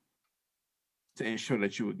you to ensure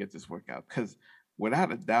that you would get this workout. Because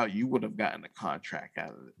without a doubt, you would have gotten a contract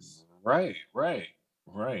out of this. Right.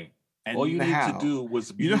 And All you need now, to do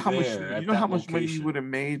was be you know how much there at you know how that much money you location. would have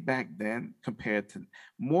made back then compared to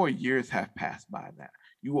more years have passed by now.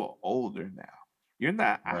 You are older now. You're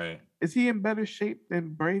not. Right. Is he in better shape than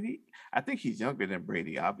Brady? I think he's younger than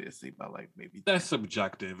Brady, obviously, by like maybe. That's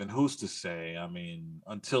subjective, and who's to say? I mean,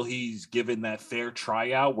 until he's given that fair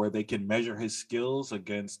tryout where they can measure his skills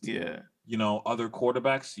against, Yeah. other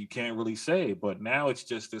quarterbacks, you can't really say. But now it's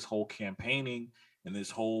just this whole campaigning and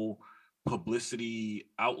this whole publicity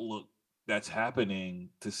outlook that's happening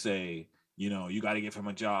to say, you got to give him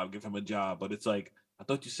a job, give him a job. But it's like, I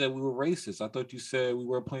thought you said we were racist. I thought you said we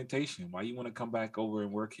were a plantation. Why you want to come back over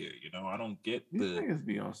and work here? I don't get These niggas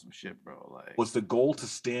be on some shit, bro. Like, was the goal to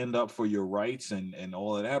stand up for your rights and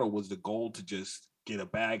all of that, or was the goal to just get a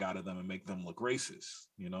bag out of them and make them look racist?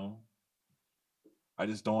 I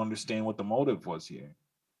just don't understand what the motive was here.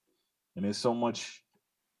 And there's so much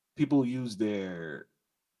people use their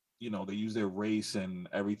they use their race and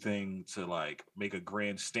everything to like make a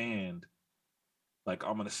grand stand. Like,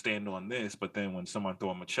 I'm gonna stand on this, but then when someone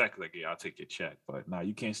throw him a check, like, yeah, I'll take your check. But now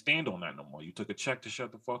you can't stand on that no more. You took a check to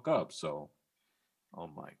shut the fuck up. So, Oh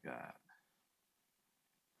my God.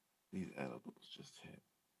 These edibles just hit.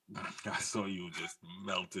 I saw you just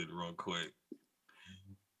melted real quick.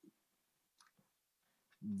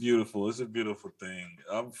 Beautiful. It's a beautiful thing.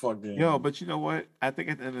 I'm fucking. Yo, but you know what? I think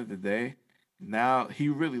at the end of the day, now he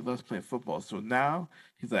really loves playing football. So now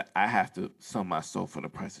he's like, I have to sell my soul for the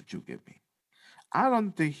price that you give me. I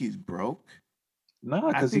don't think he's broke. Nah,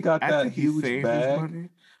 because he got I that think he huge saved his bag. money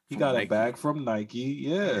He from got a Nike. bag from Nike.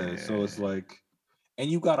 Yeah. So it's Yeah. like,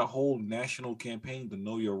 and you got a whole national campaign, the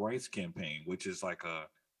Know Your Rights campaign, which is like a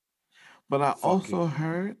But I also fucking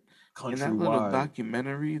heard in that little countrywide.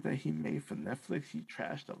 documentary that he made for Netflix, he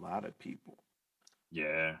trashed a lot of people.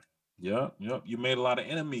 Yeah. Yep. Yep. You made a lot of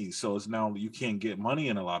enemies. So it's now you can't get money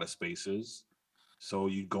in a lot of spaces. So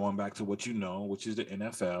you going back to what you know, which is the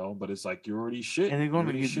NFL, but it's like you're already shit. And they're You gonna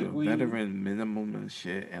already give you shit a where you. veteran minimum and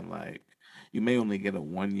shit, and like you may only get a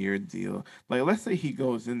 1 year deal. Like let's say he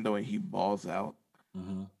goes in though and he balls out.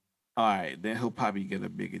 Mm-hmm. All right, then he'll probably get a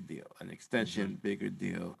bigger deal, an Mm-hmm. extension, bigger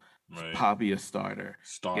deal, Right. probably a starter, get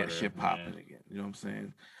Starter. shit Yeah. popping again. You know what I'm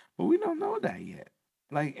saying? But we don't know that yet.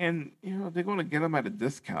 Like, and they're gonna get him at a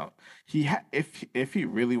discount. If he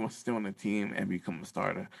really wants to stay on the team and become a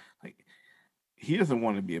starter, like he doesn't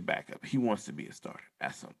want to be a backup. He wants to be a starter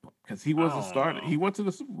at some point because he I was a don't starter. know. He went to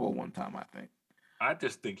the Super Bowl one time, I think. I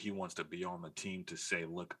just think he wants to be on the team to say,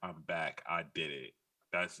 "Look, I'm back. I did it."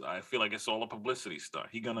 I feel like it's all a publicity stunt.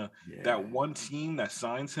 That Yeah, one team that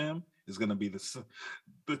signs him is gonna be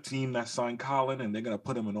the team that signed Colin, and they're gonna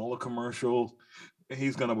put him in all the commercials. And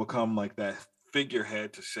he's gonna become like that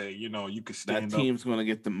figurehead to say, you could that stand up. team's gonna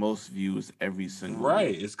get the most views every single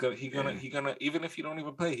Right. week. It's gonna Yeah. he gonna even if you don't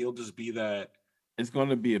even play, he'll just be that. It's going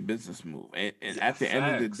to be a business move. And Yeah, at the end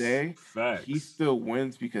of the facts, day, he facts, still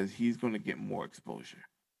wins because he's going to get more exposure.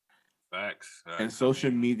 facts, And facts. I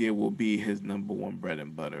social mean, media will be his number one bread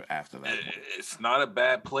and butter after that point. it's not a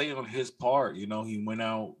bad play on his part. He went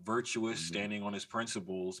out virtuous, Mhm. standing on his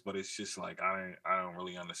principles. But it's just like I don't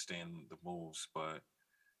really understand the moves. But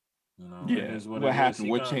it Yeah. is what What it is. happened?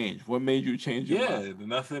 He What got changed? What made you change your mind? yeah.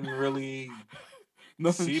 Nothing really.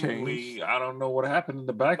 Nothing changed. Seemingly, I don't know what happened in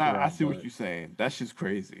the Nah, I background, see what but you're saying. That's just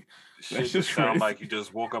crazy. That's shit just just sound crazy. like he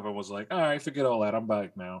just woke up and was like, "All right, forget all that. I'm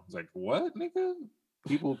back now." It's like, what, nigga?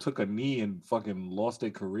 People took a knee and fucking lost their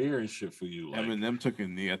career and shit for you. Like, Eminem took a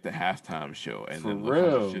knee at the halftime show, and for then look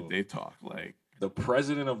how much shit real. they talk. Like, The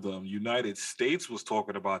president of the United States was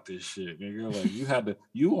talking about this shit, nigga. Like,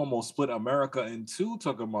 you almost split America in two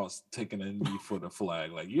talking about taking a knee for the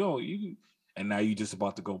flag. Like, and now you just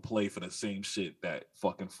about to go play for the same shit that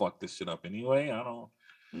fucking fucked this shit up anyway.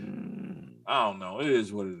 mm, I don't know. It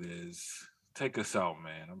is what it is. Take us out,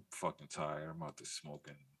 man. I'm fucking tired. I'm about to smoke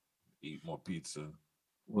and eat more pizza.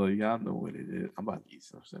 well, y'all know what it is. I'm about to eat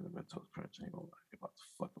some cinnamon toast crunch. I ain't gonna lie. I'm about to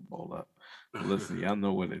fucking bowl up. But listen, y'all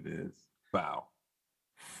know what it is. Bow.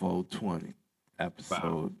 420. Bow.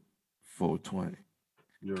 Episode 420.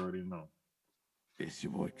 You already know. It's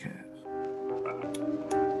your boy Kev.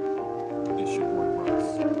 Bow. It's your boy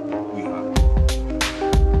Russ. We hot.